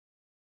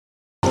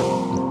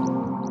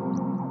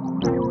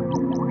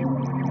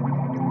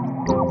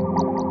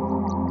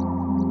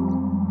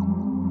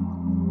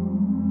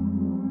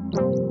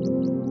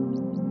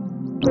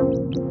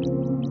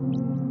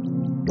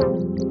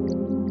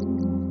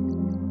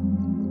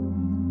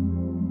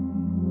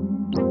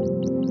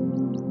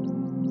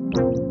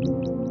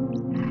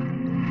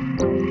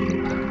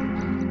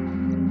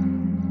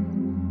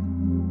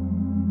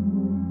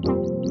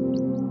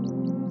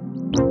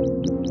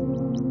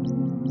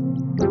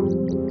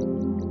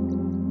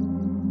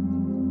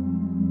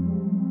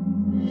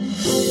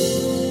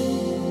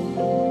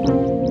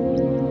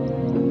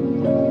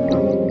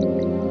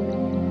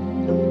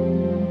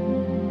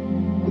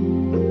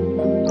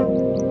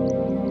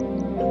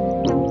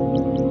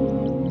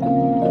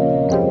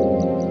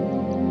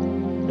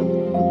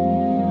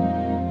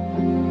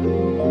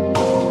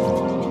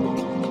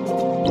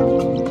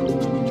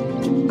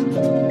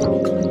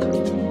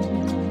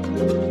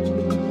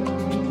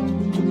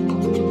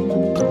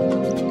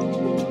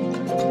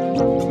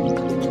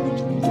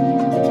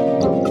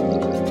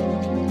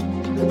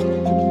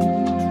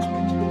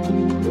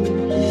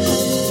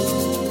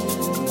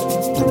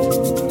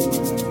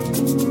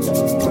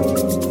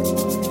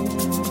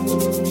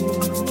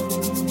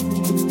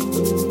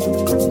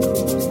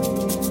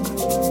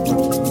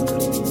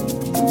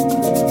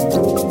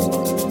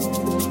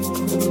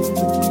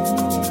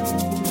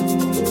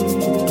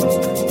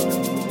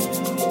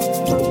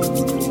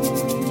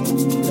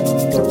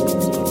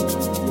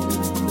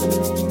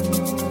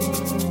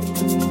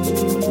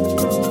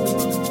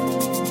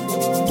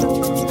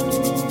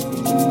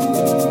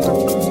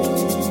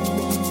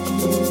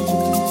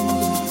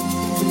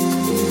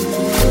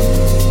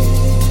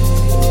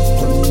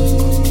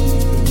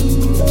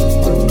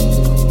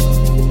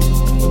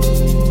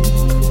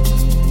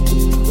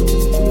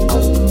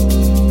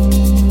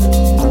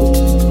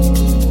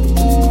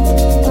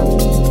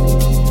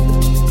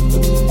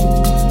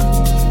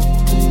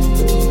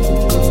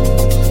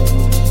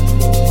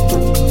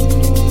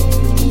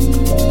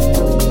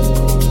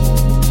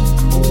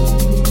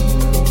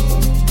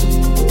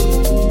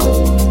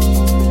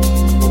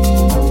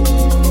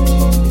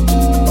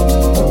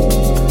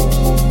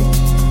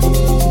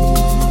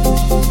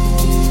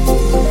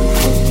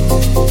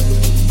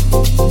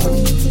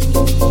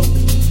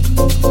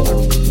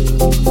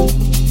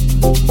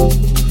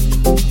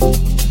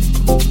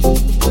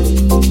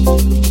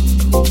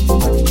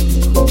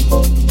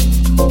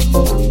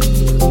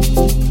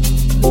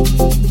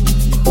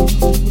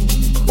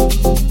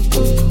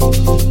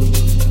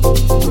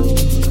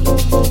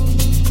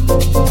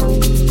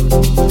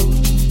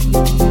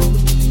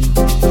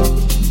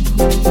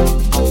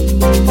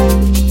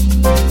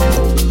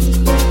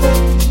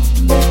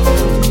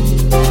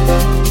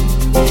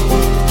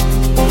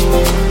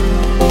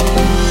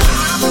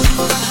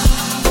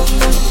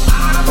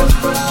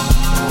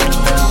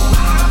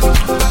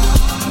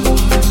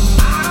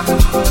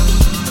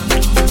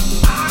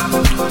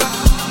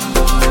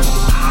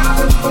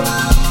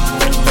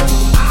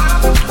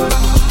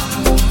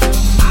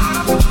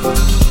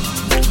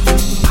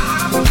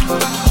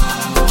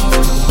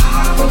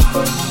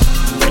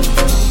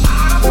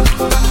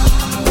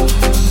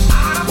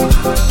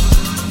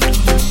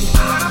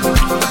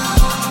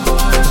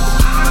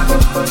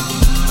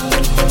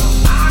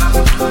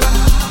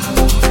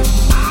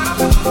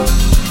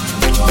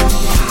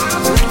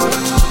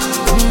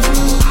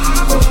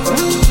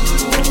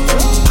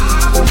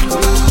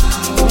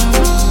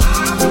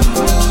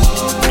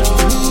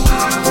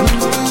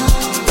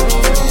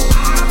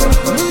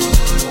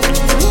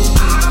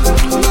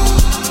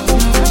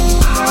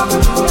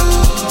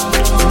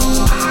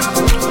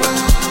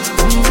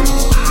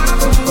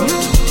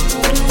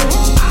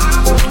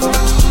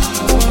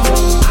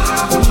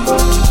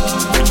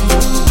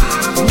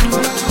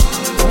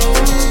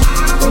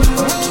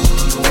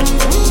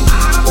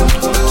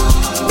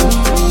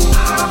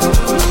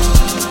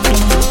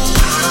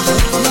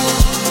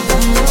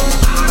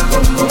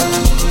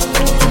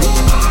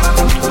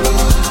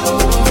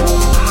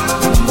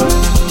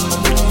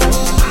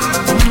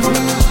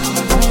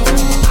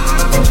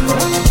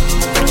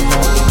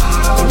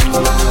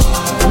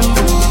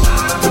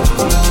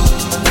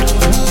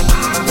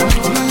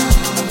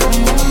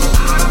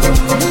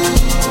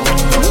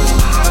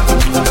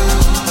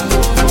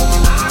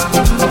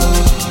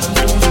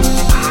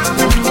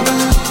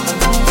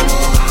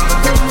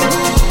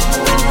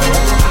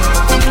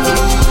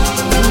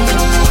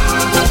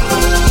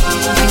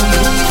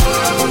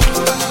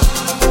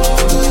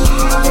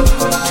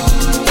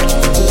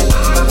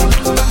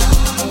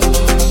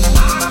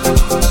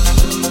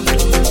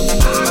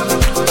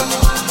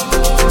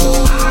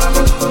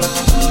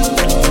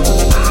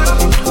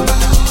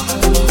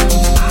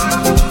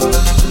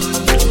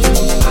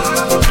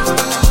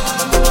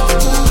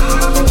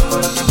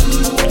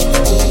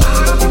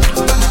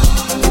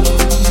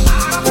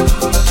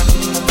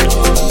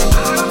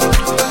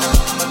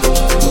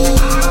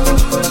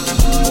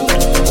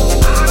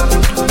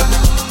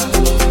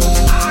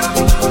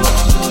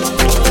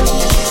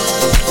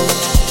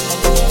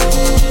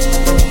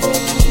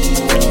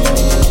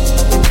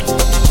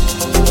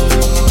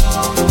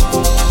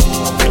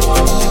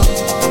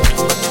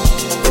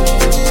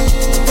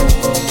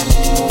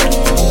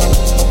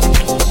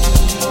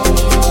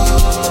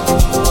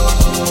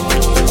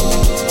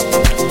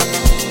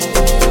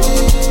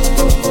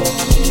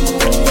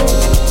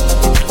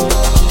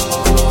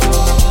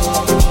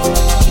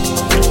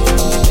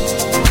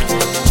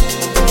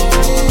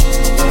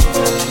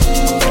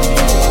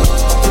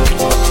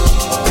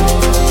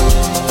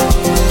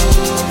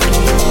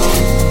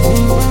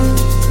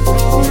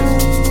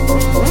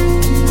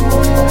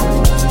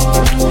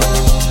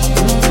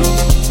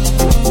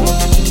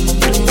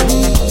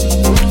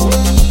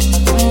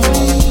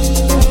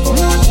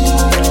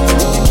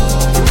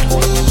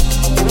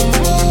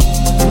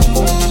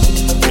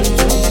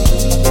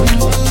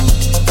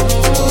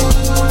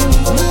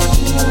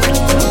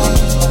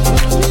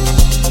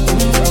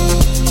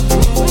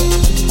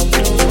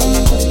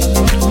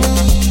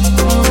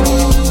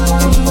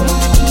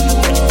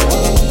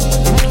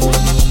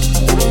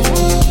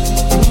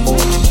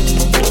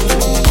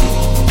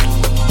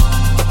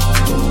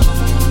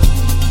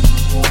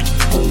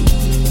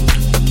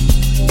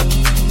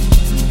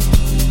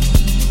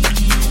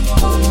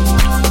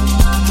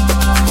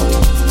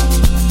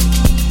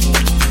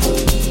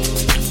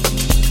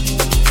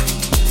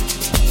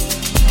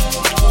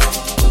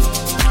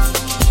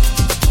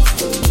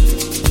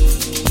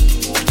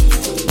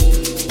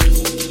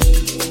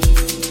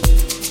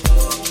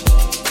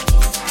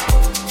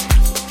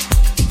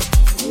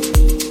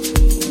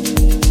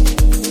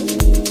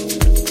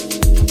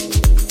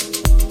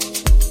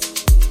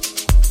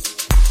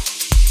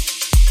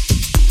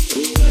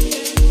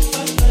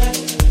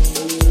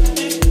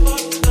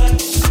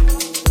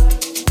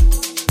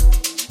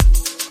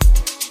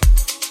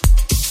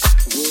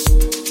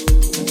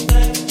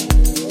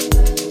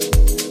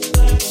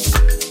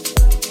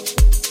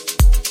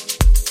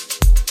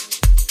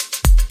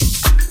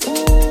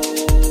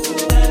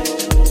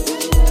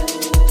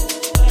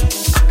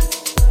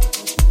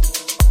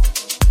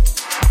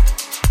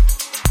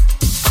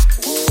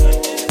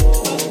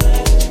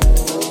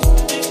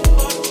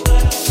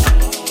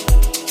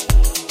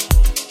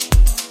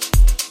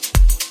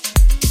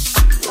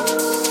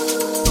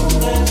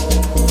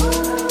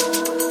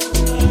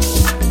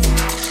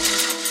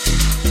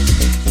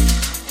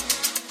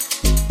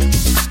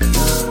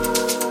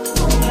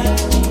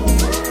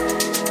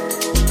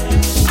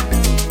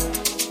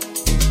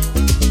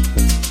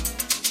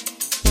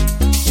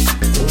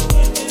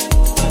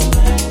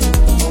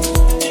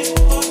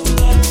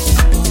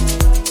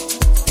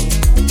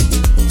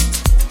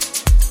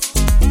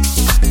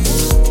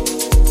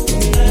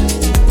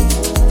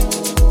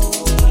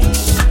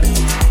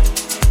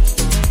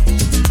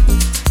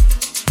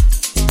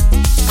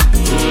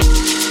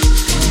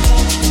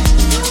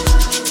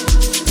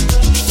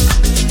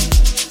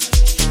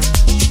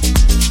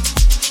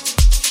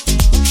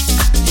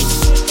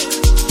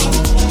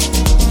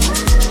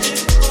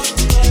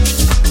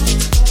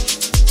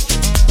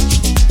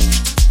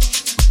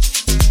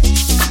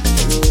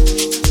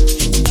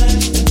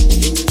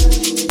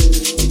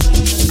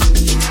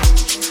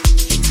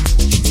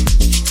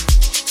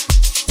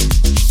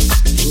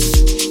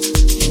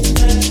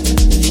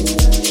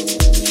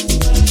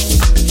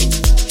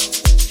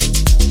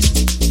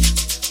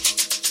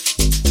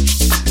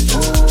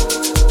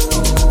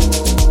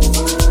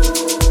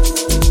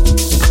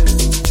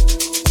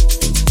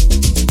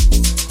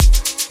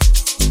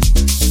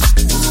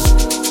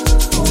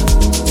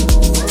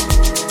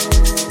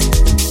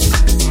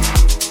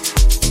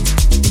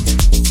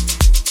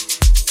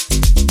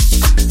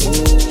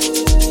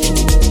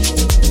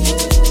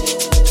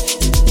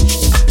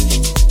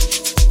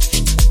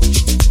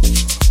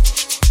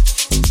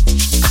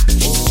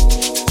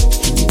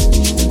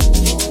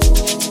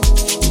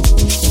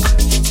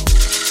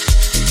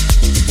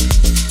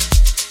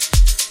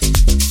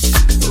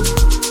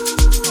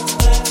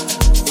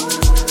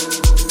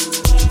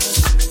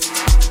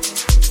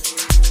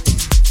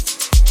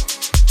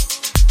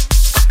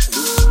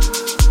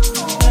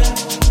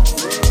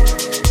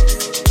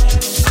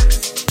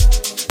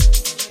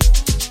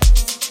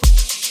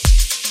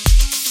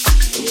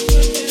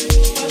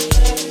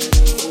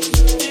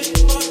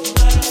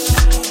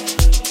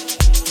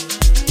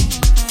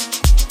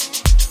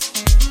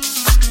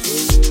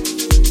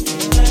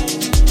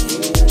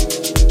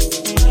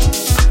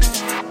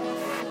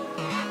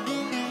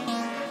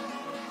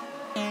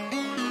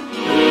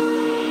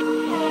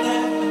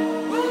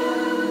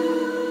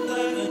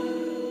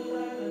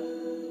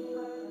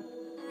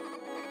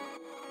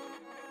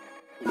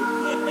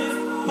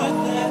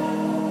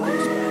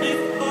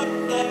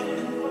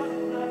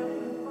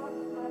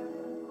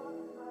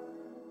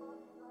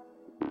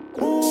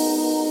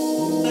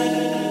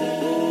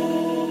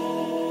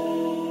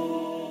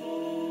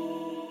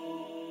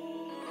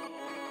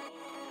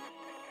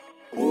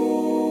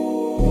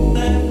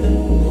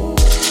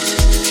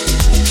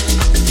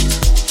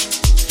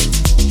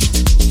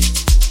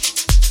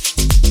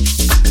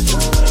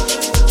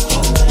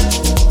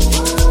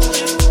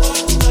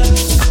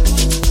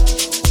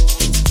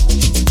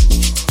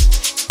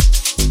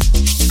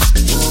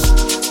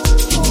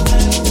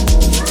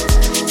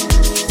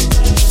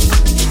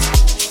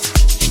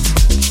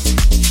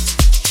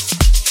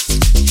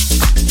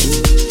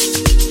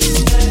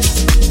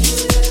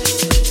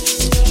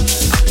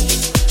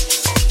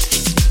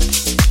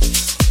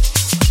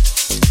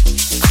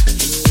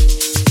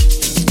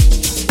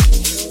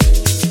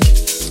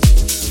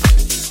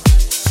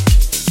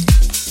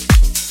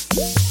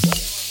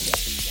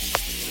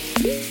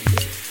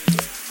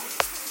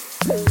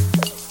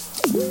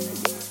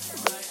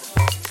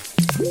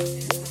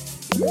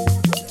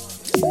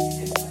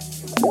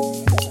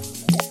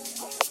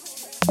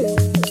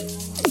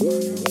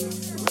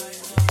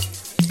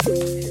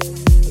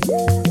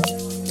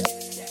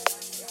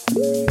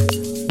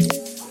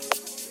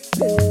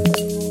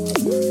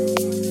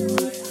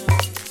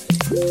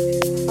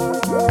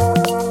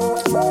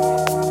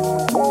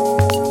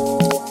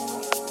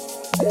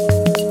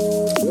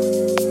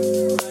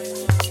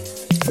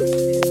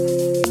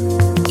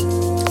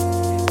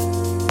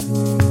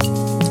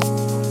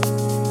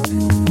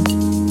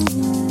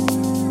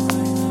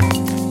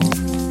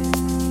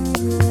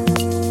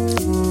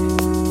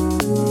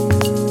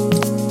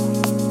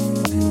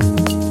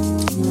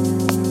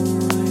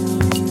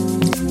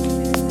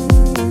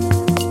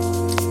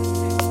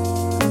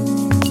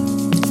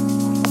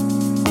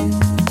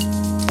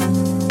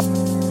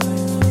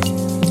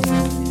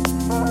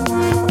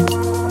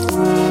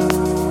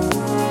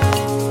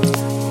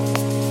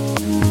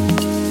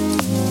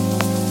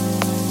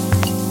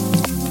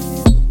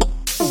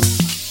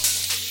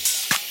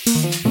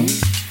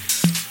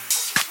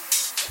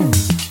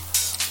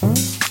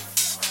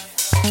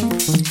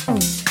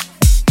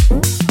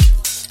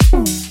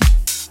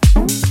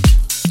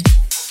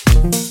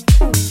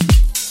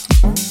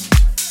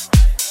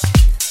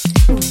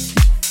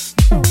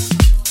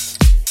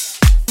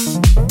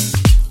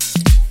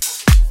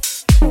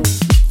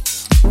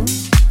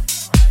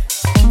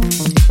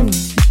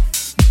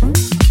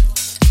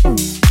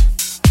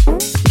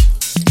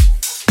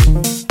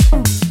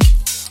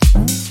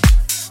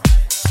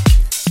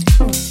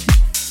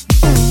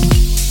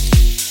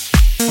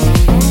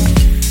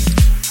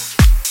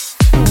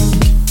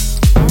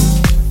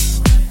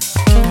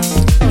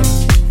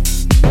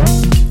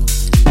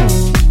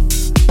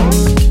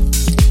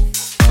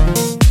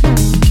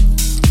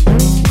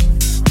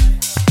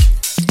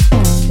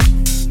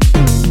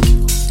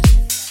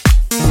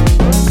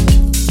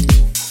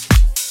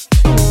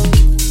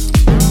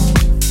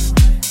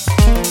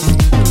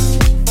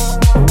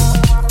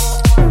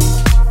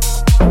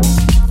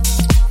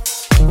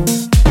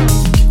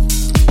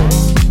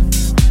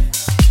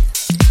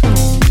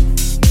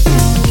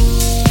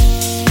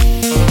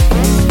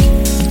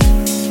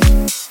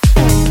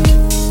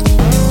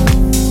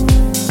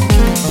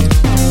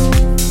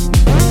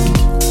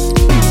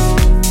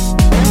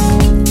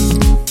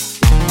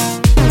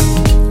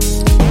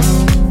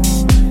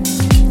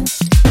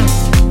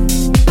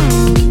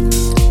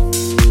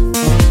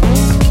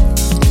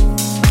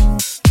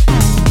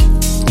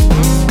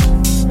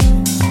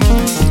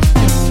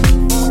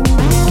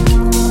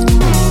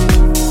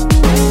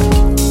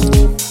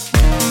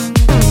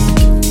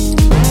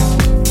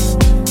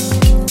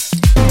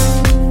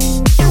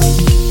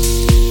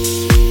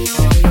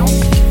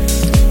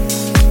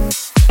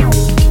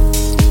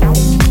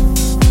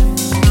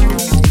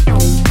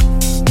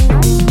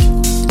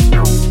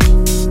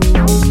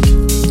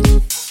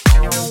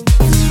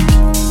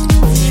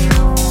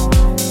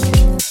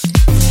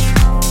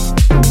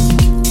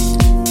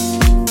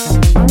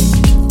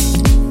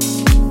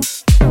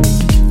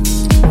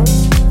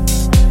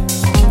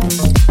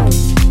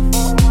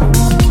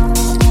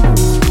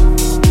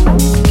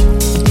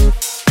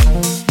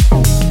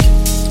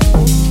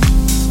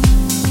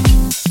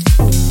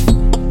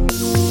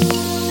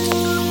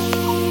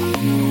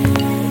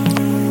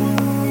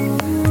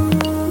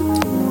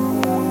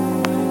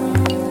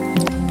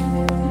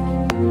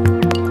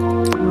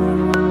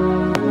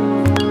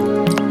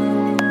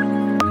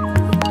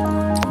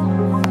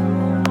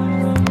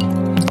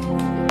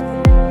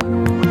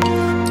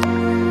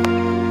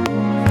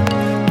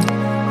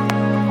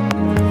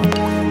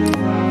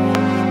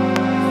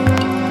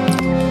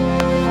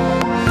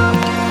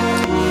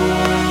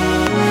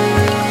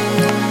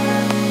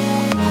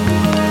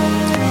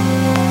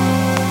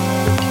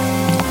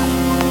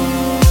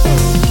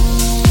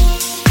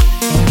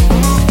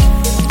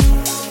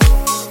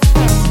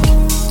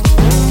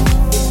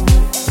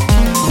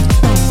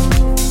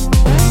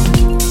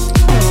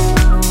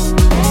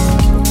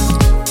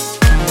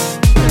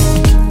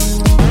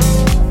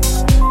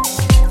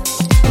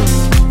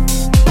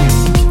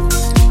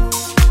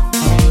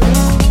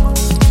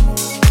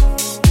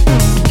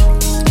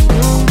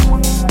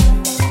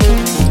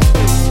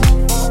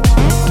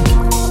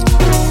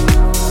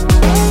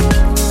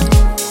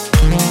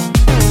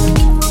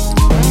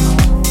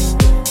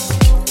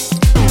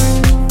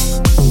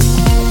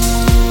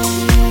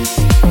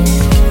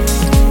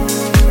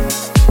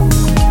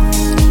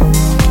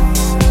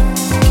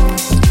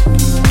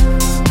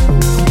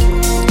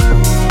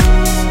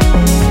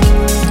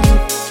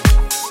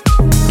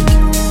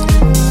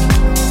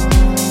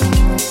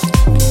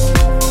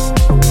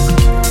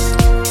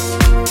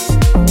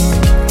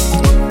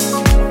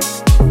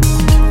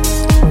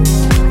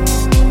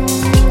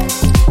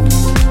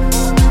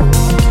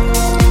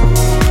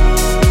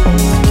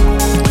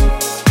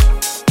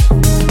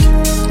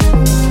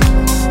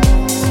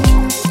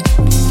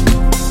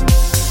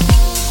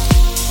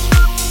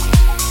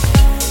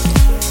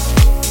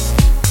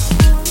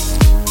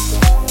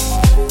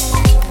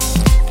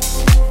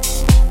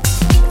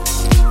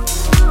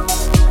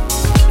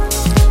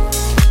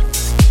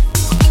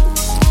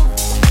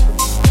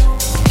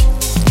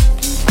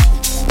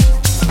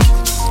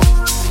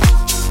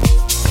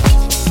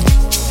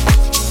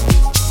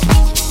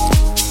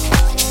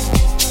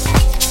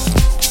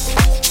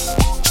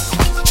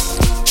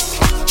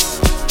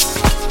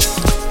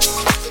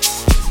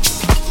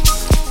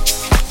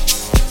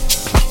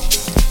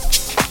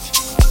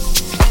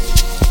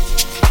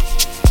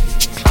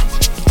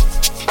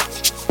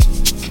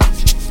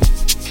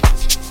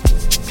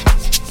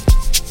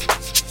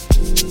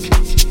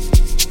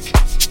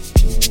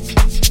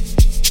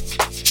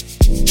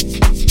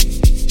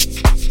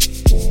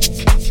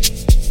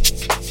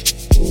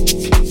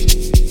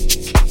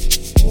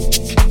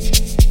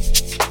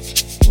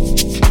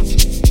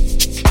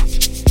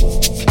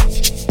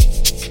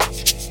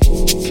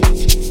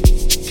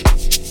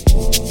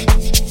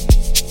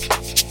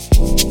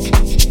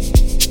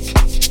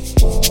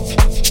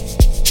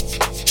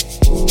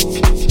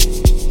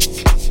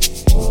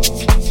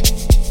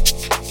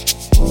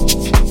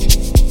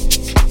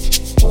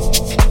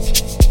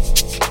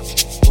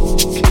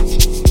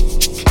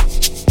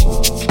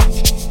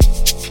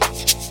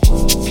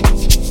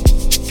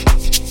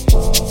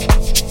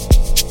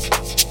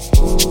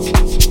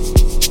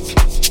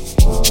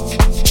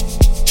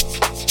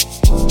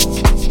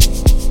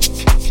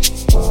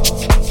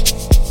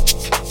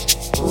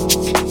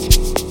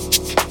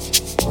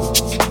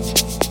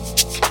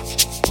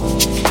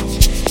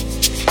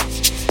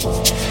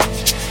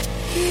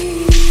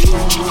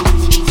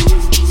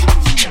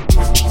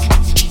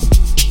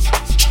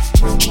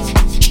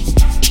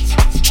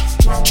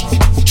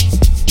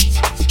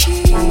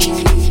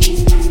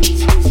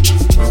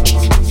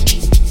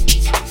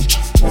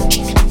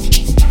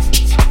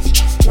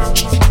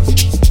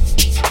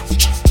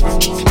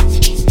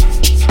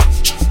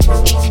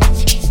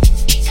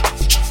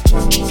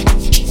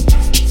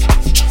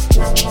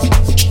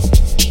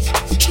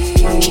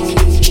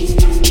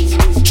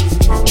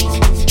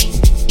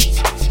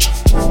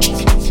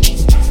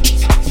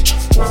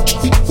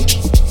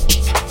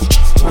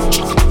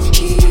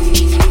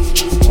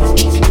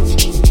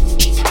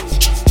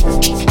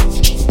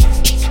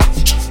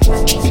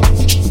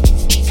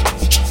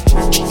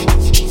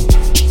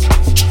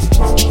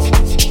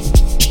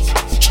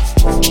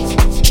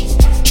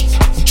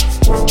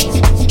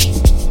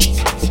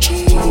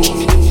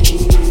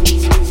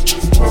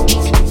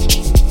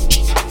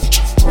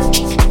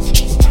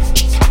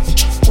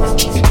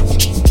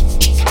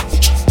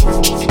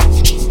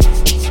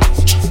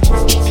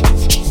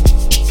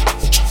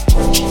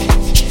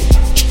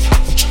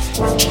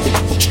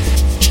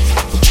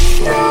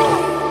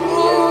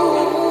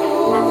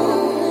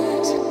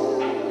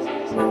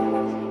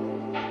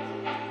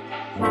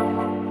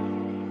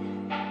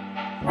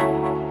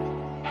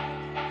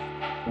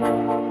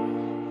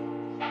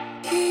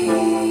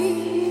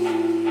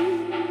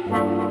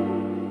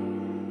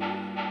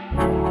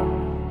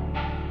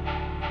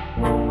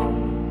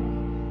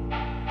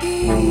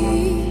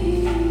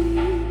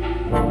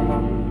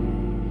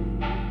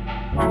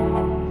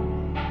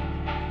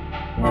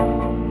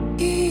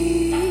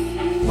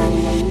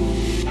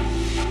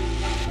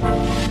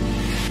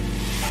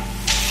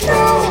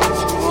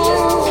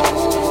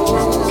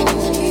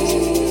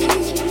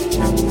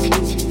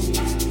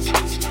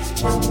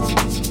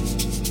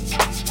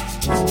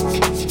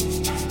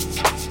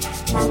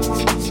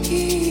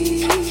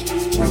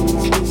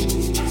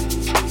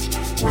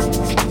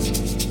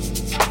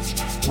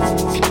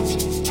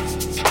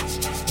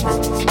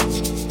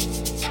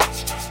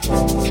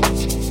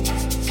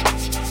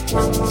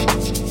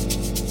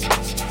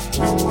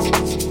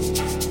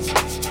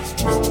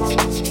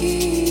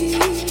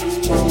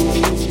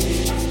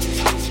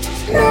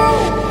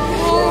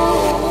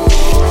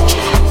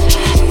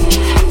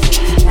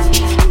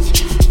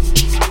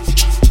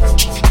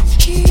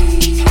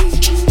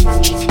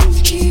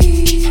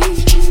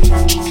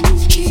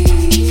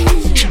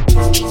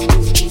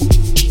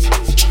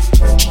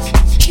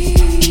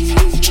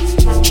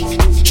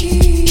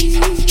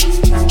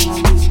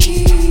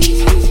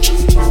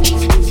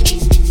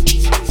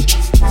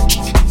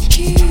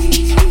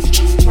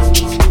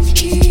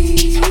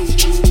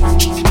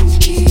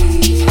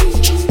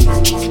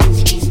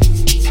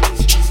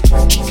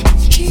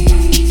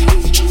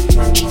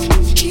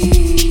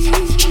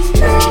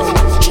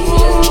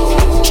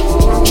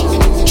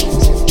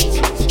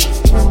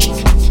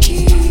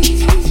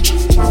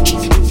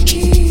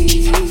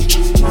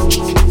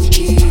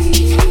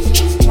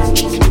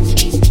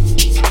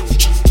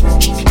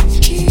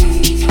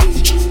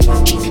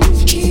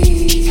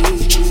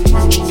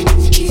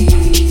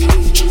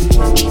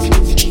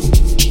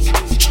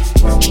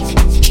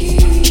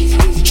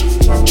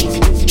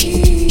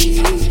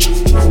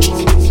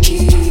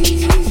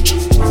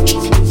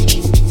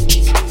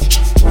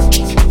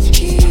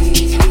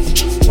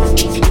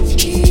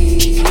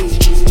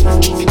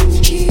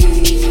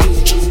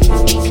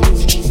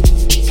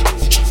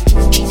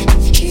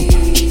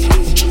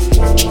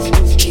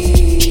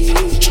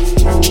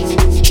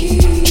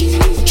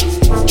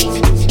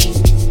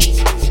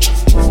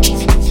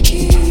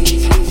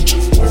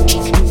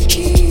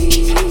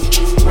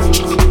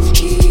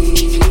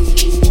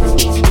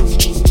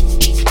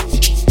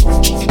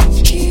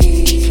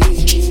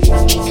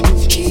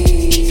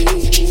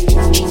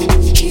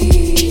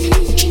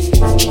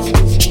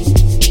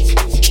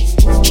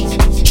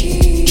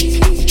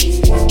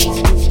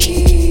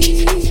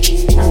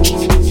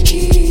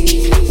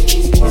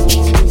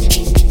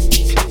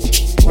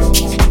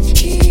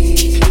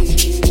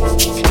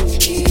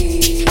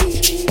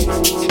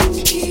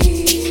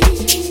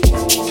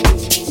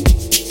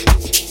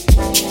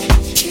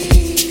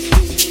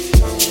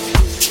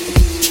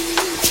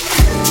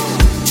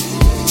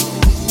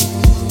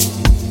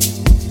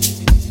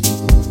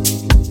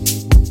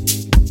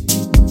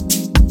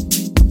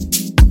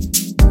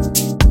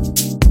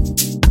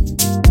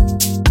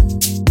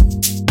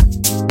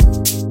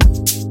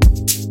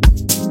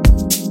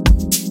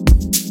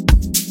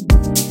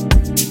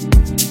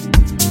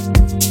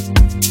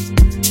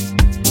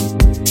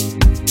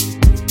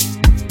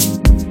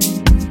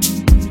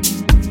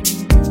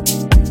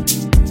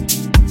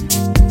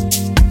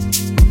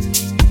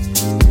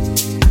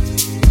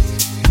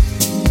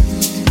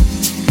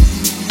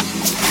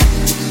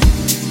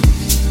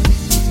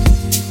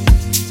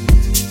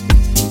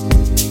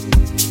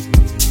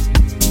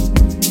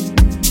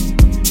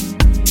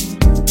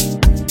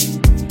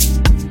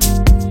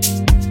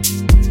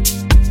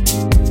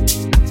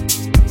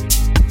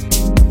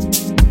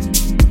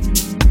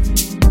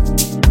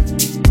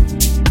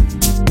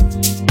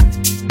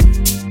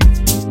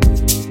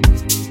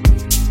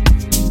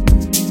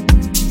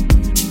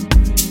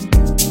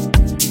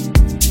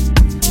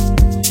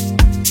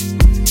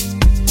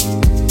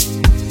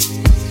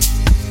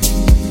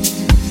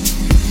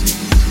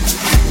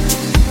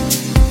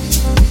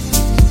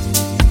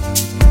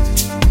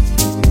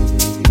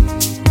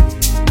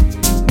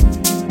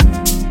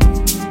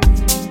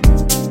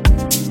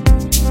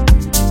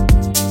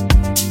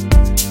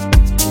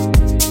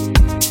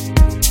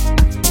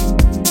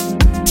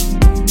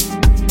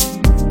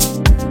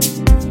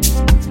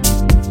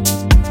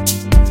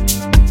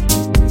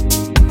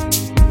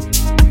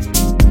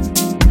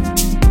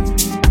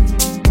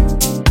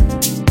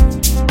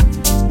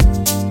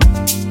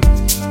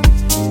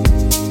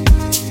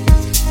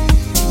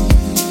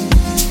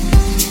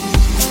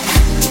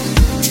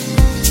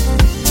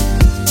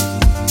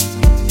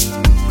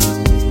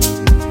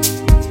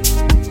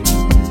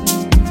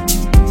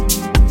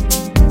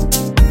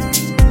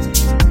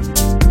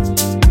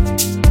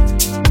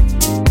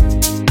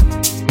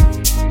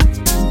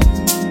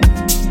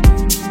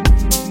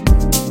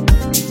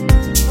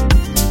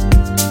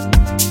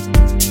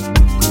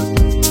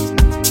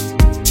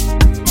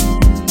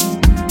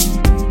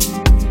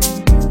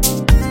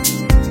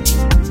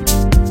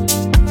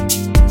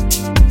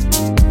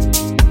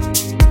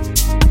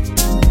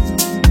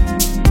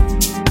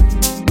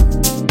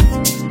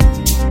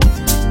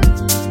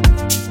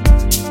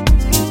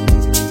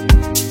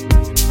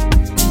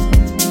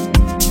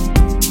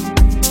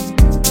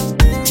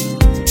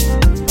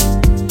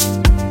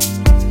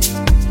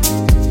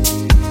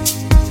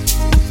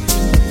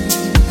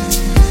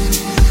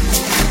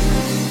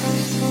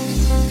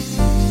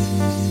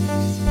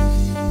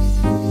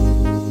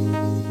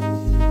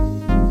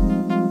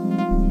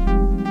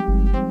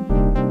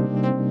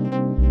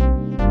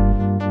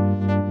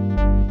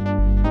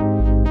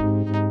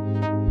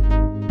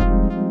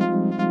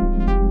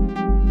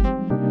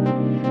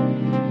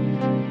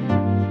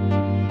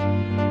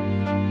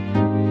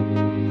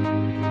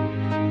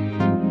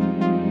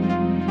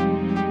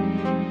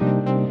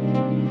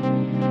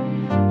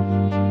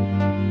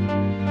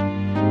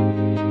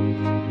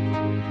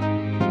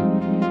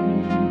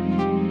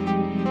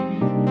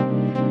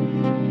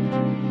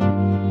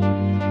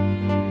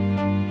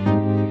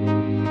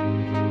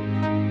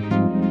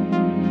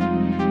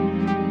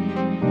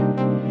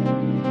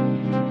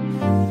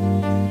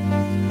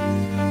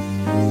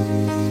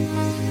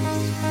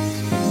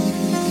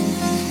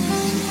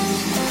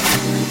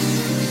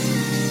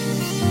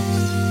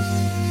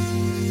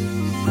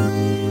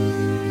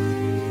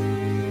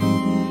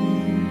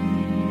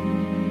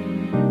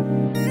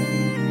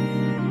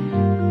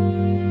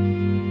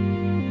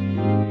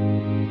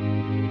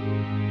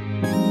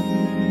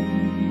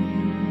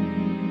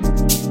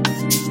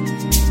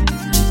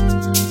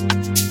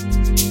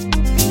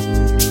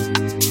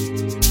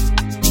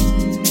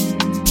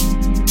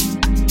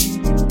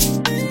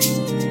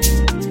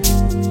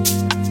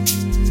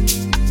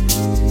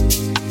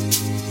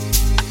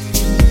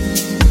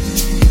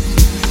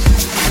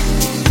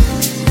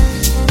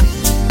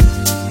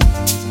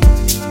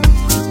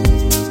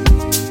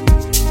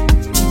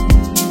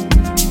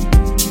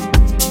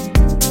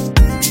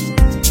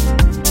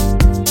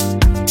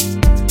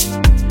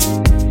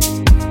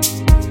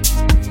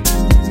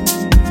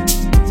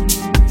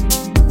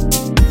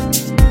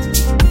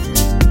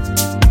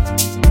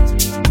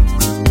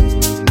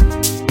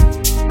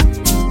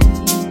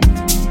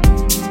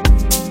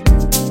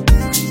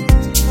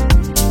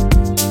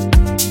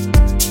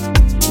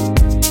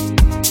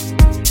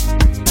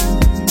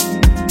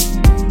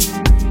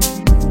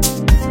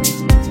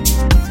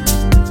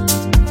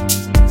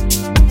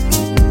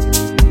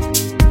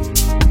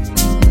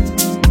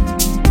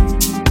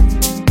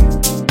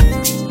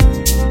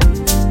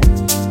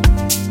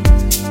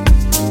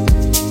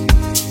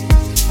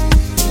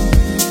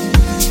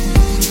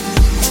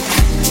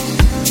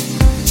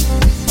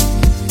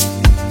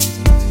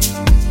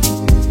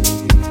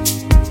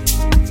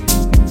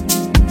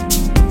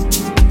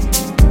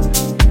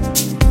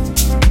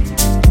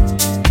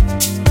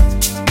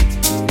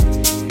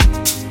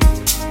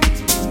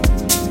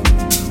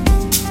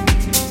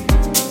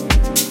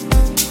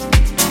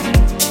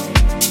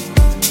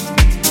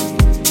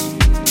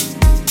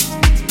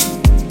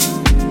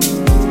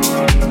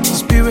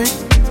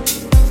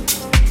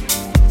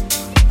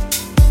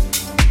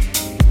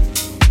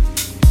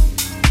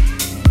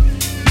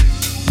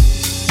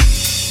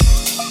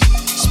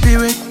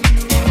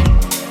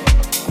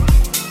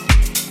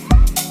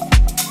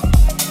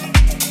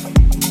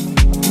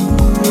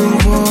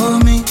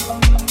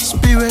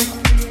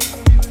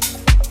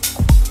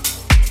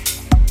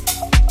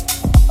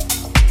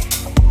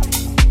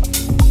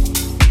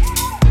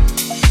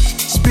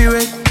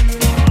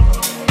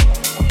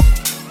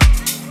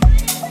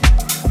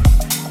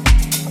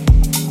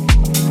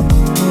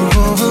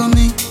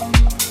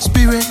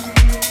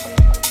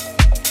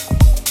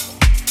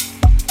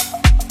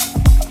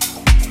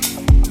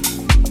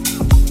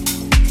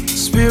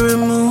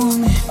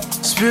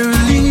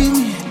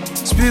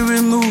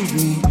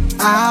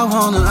I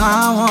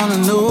wanna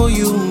know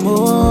you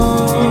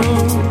more.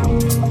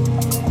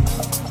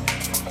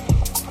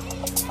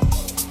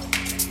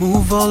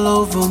 Move all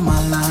over my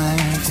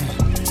life.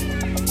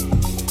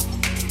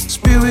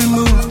 Spirit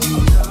move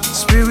me,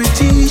 Spirit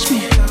teach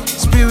me,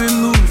 Spirit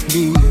move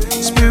me,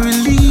 Spirit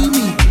lead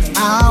me.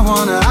 I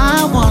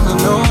wanna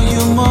know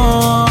you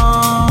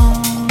more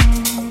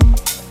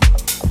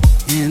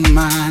in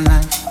my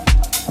life.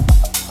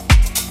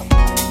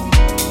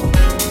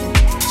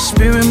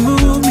 Spirit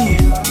move me,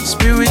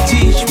 Spirit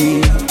teach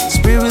me,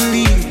 Spirit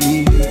lead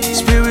me,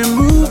 Spirit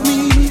move me.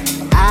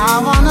 I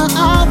wanna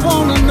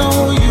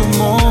know you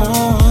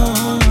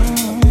more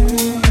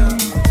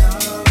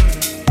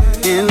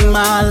in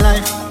my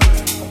life.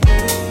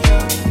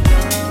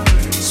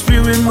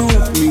 Spirit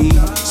move me,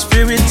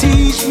 Spirit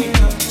teach me,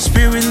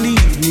 Spirit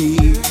lead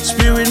me,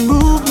 Spirit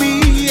move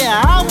me.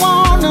 I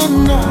wanna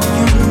know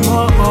you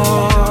more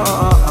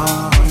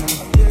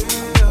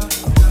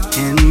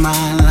in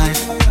my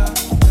life.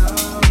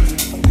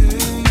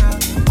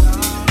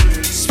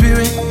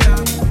 Spirit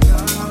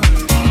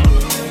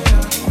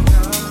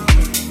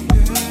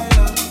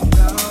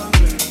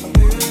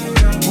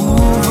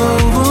move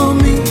over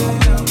me,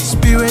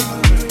 Spirit.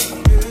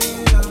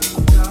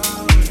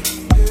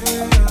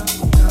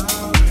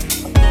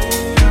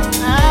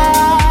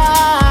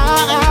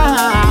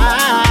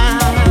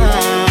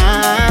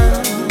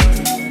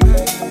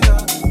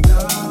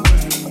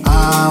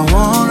 I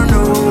wanna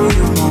know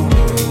you more.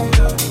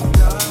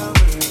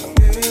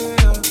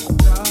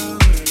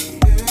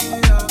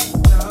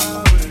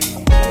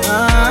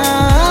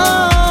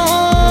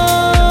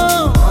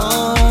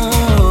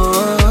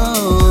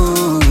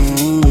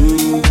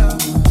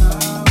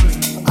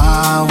 I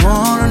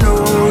wanna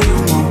know you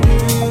more.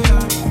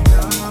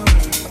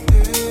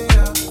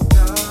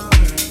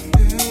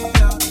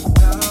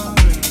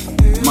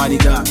 Mighty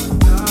God.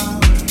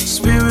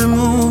 Spirit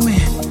move me,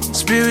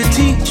 Spirit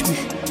teach me,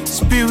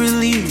 Spirit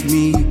lead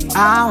me.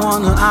 I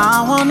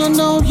wanna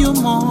know you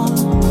more,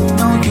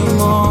 know you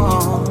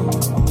more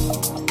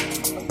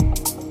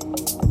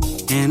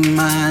in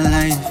my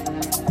life,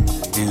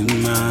 in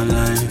my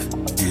life,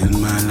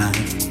 in my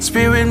life.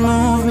 Spirit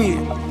move me,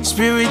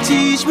 Spirit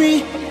teach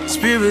me,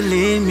 Spirit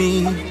lead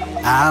me.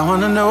 I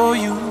wanna know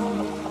you,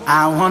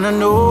 I wanna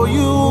know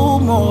you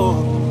more,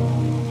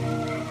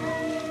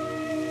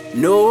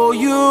 know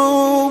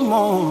you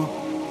more.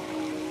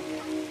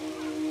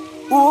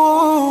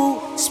 Ooh,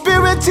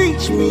 Spirit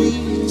teach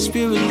me,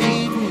 Spirit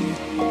lead me,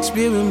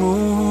 Spirit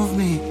move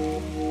me.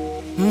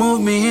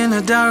 Move me in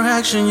the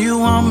direction you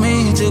want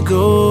me to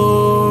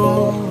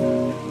go.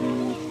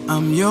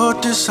 I'm your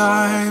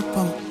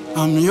disciple,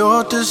 I'm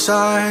your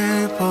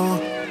disciple.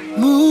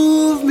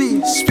 Move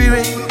me,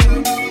 Spirit.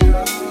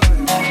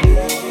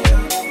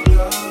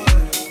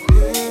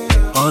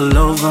 All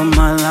over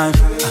my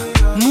life.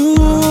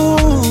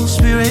 Move,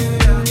 Spirit.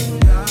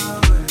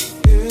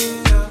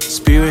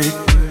 Spirit.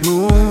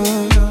 Move,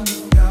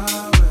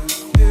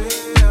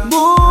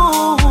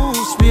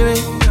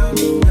 Spirit,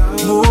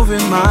 move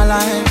in my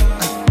life,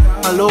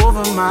 all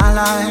over my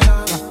life,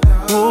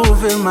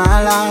 move in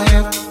my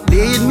life.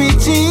 Lead me,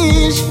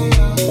 teach me.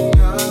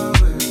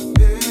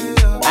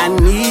 I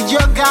need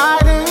your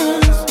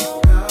guidance.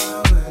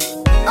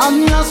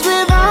 I'm lost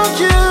without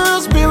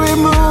you. Spirit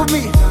move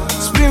me,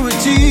 Spirit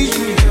teach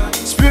me,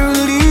 Spirit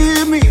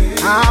lead me.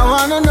 I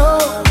wanna know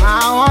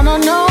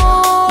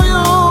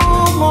you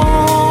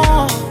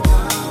more.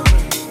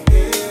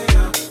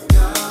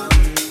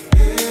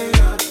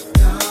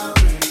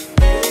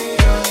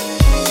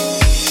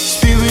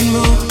 Spirit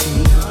move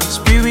me,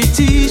 Spirit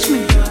teach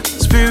me,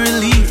 Spirit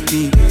lead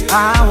me. I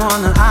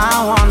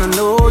wanna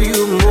know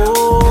you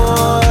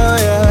more,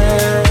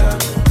 yeah.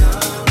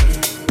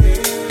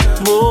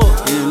 More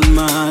in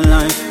my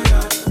life,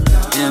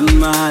 in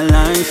my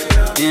life,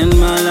 in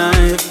my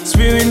life.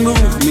 Spirit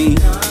move me,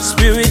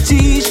 Spirit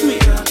teach me,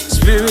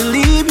 Spirit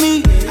lead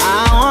me.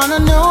 I wanna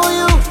know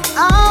you,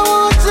 I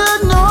want to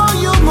know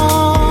you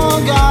more,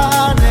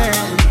 God, yeah.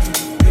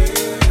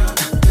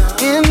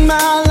 In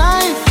my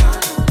life,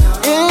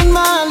 in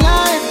my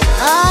life,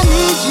 I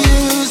need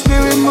you.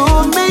 Spirit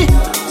move me,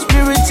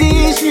 Spirit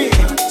teach me,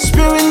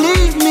 Spirit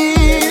lead me.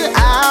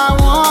 I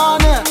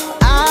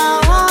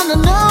wanna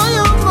know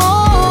you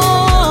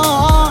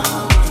more.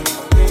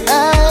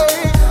 Hey,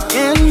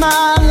 in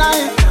my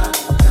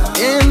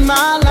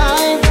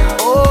life,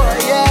 oh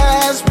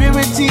yeah.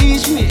 Spirit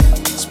teach me,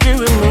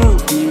 Spirit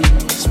move me,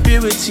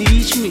 Spirit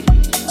teach me,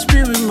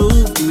 Spirit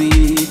move me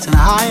to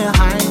higher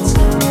heights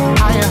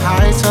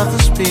of the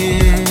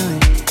Spirit.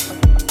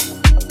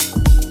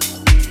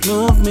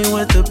 Move me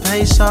with the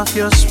pace of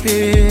your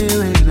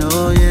Spirit,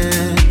 oh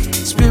yeah.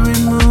 Spirit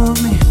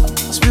move me,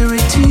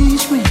 Spirit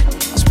teach me,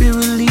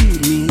 Spirit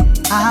lead me.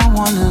 I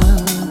wanna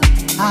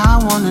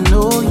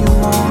know you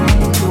more.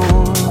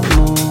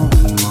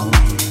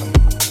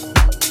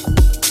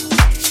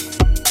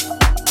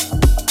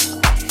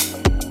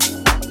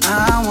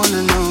 I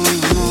wanna know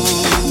you more.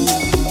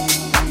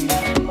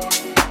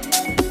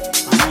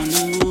 I wanna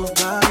move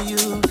by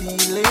you, be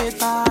led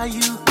by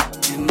you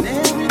in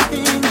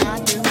everything I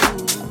do.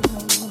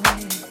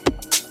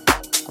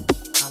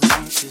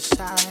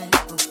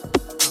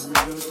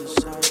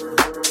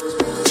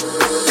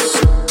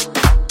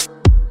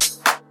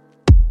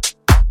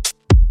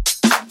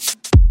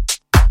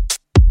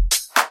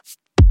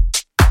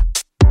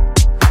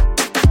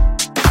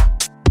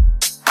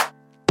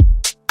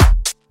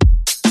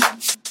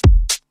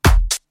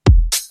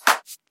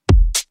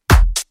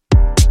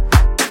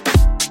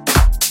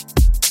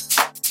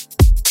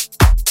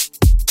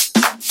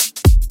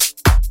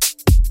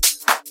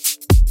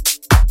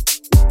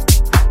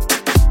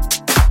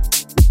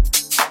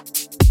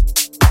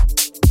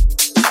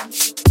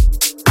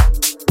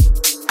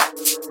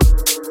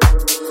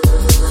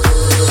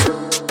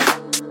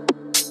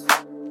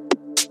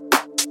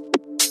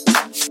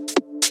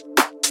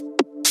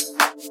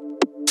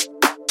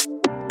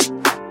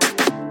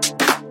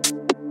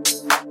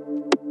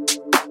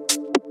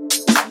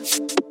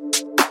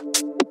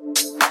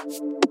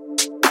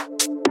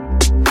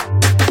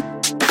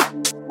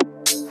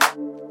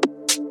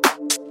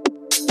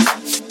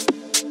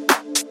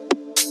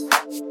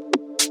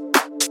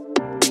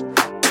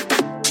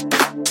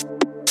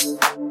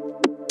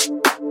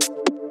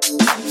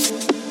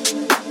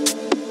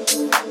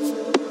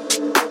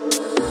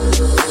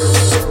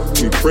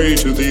 We pray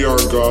to thee, our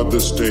God,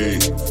 this day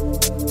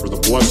for the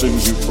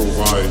blessings you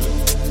provide.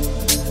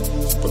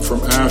 But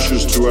from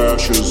ashes to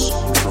ashes,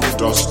 from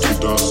dust to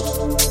dust,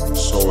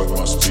 so it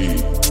must be.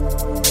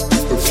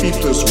 But keep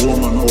this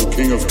woman, O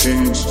King of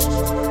Kings,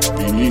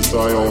 beneath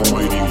thy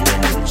almighty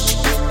wings.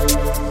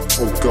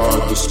 O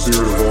God, the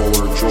spirit of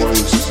all our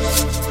joys,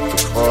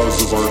 the cause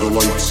of our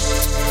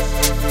delights,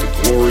 the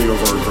glory of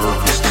our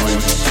darkest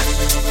nights,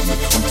 and the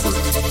comfort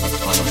of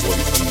times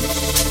like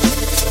these.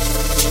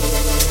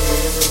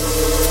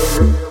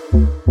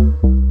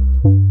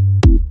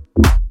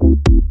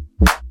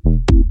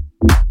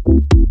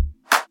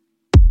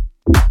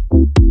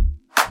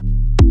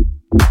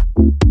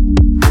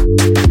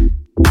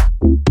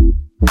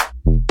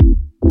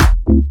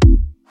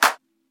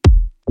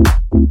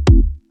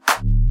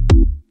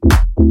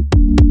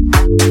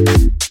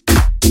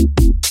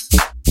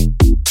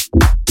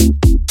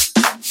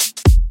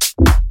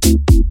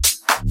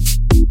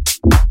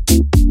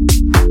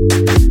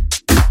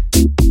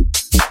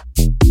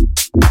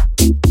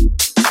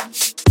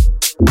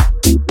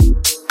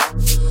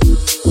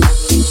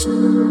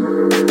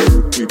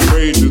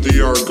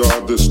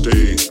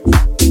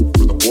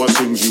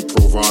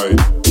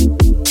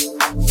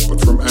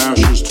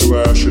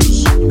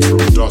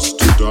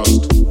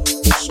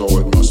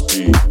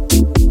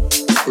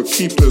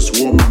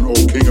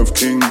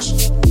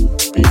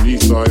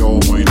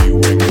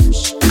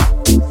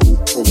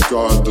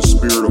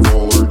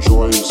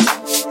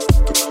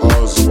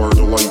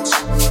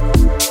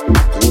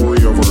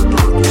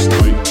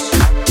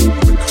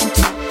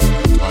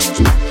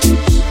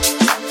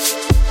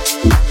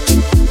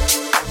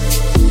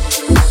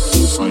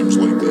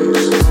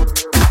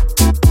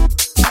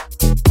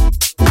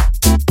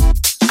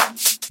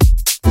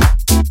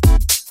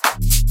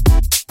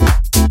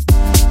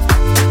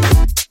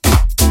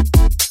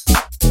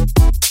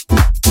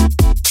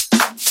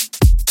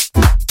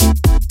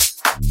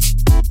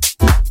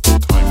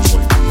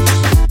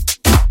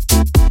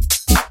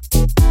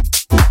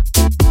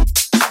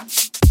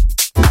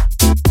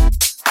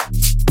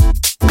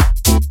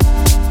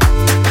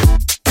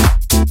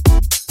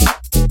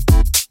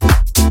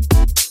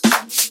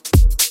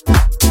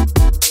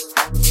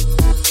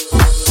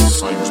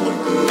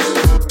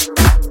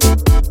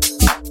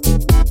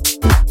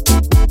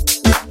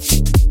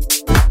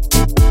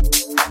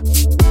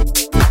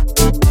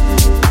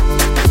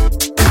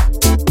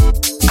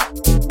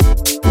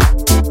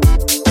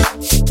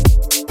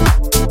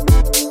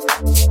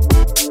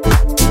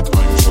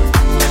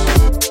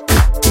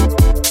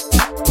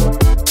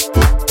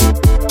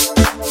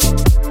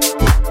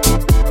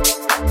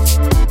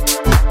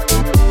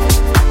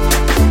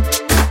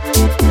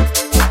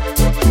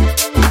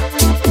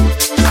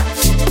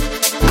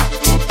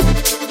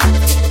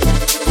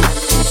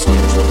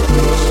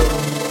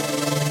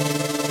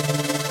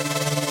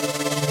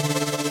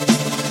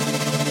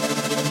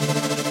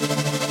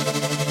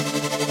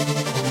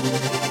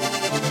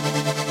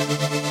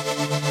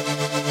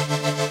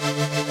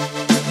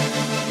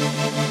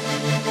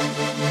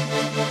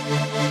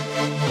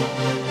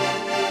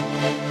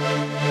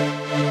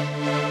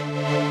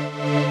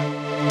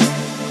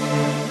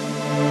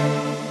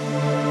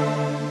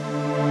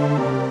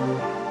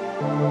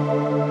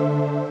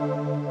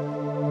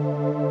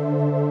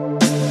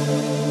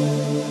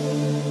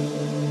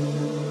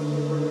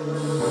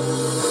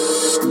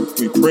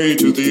 Pray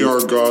to thee,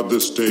 our God,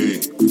 this day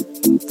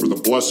for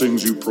the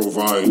blessings you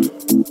provide.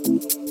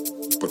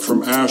 But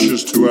from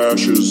ashes to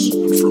ashes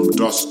and from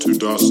dust to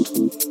dust,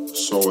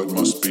 so it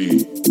must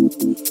be.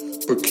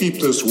 But keep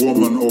this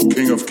woman, O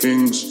King of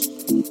Kings,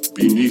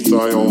 beneath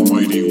thy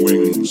almighty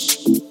wings.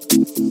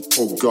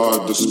 O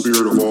God, the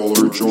spirit of all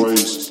our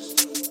joys,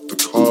 the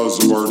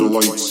cause of our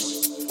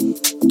delights,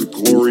 the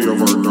glory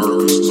of our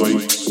darkest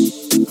nights,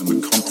 and the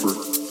comfort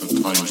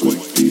at times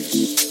like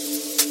these.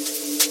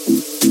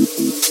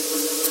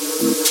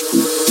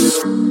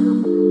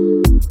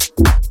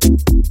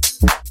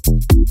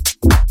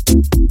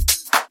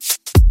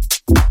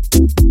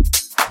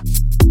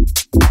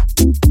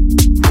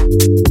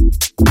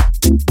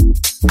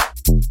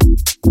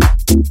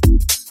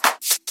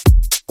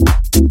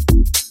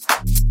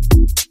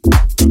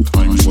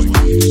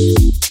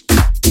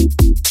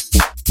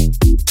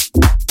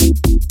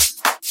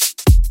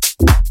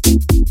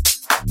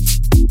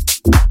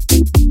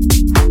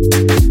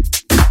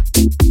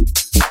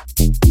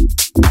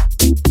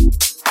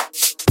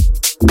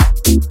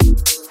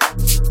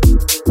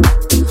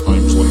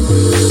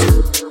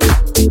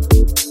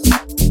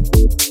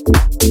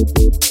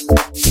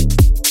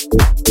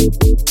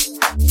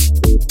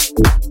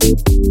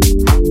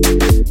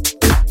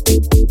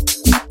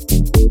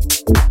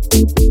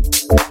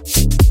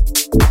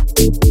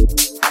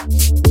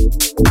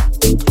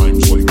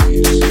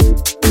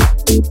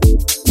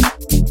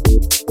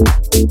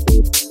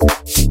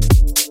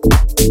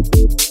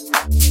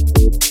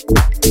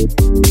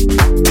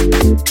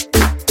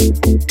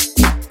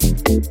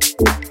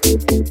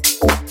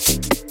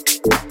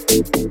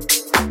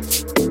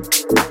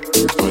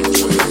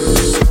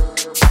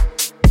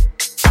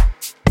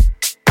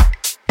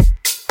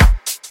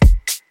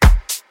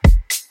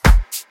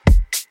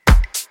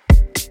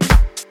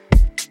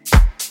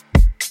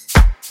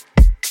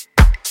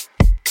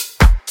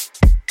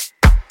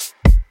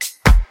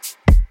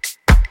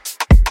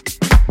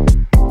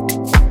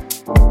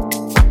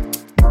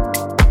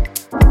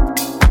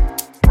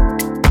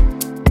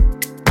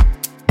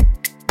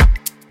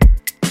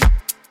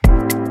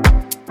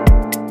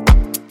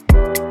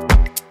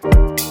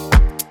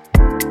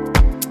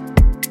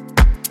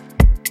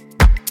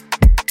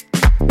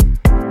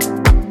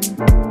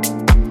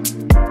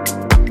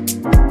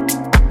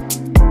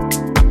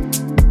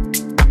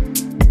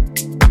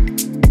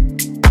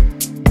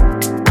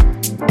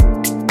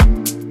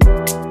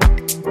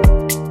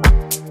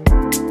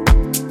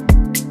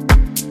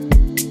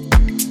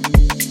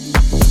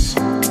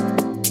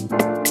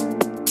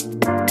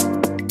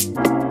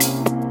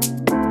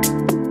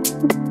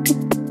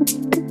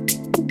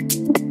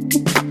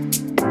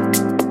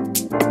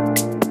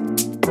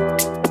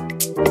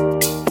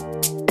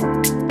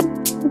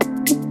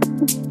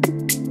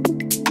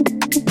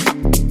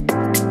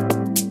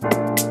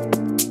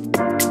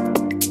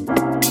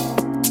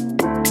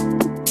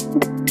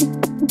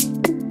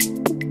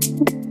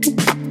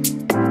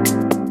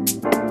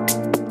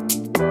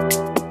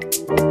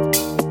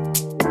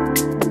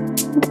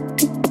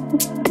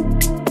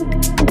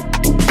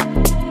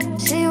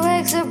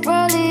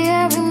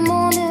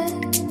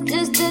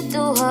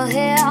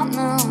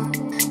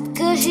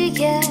 she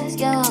cares,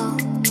 y'all.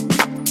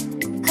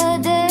 Her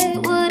day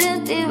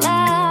wouldn't be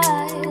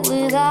right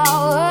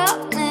without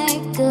her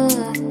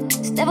makeup.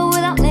 It's never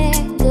without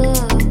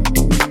makeup.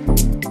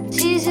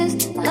 She's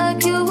just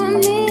like you and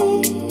me,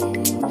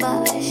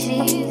 but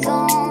she's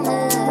on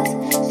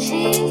us.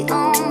 She's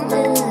on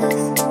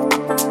us.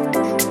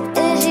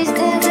 And she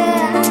stares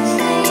at us,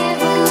 saying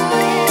from my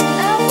head,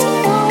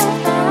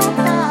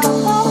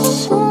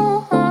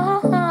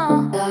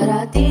 la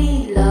da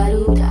dee la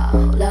doo da,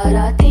 la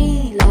da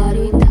dee la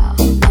doo da,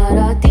 la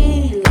da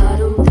dee la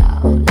doo da,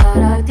 la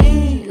da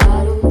dee la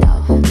doo da,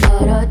 la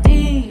da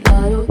dee la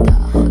doo da,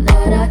 la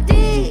da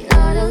dee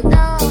la doo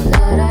da,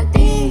 la da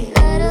dee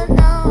la doo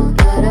da,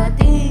 la da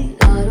dee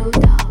la doo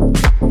da.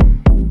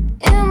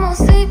 In my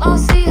sleep, I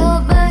see her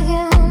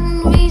begging,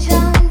 reach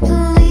out and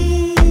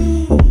plead.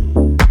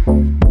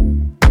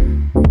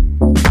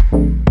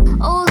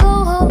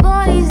 Although her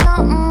body's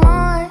not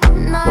mine,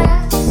 I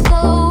ask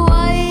her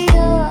why,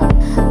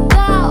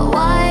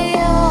 why?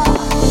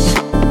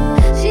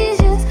 She's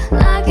just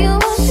like you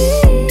and me,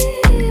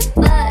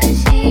 but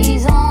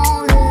she's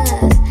on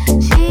us,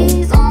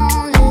 she's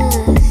on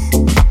us.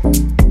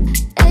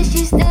 And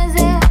she stands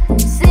there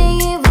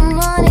singing for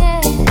money,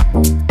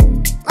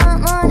 my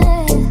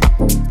money,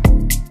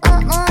 my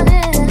money.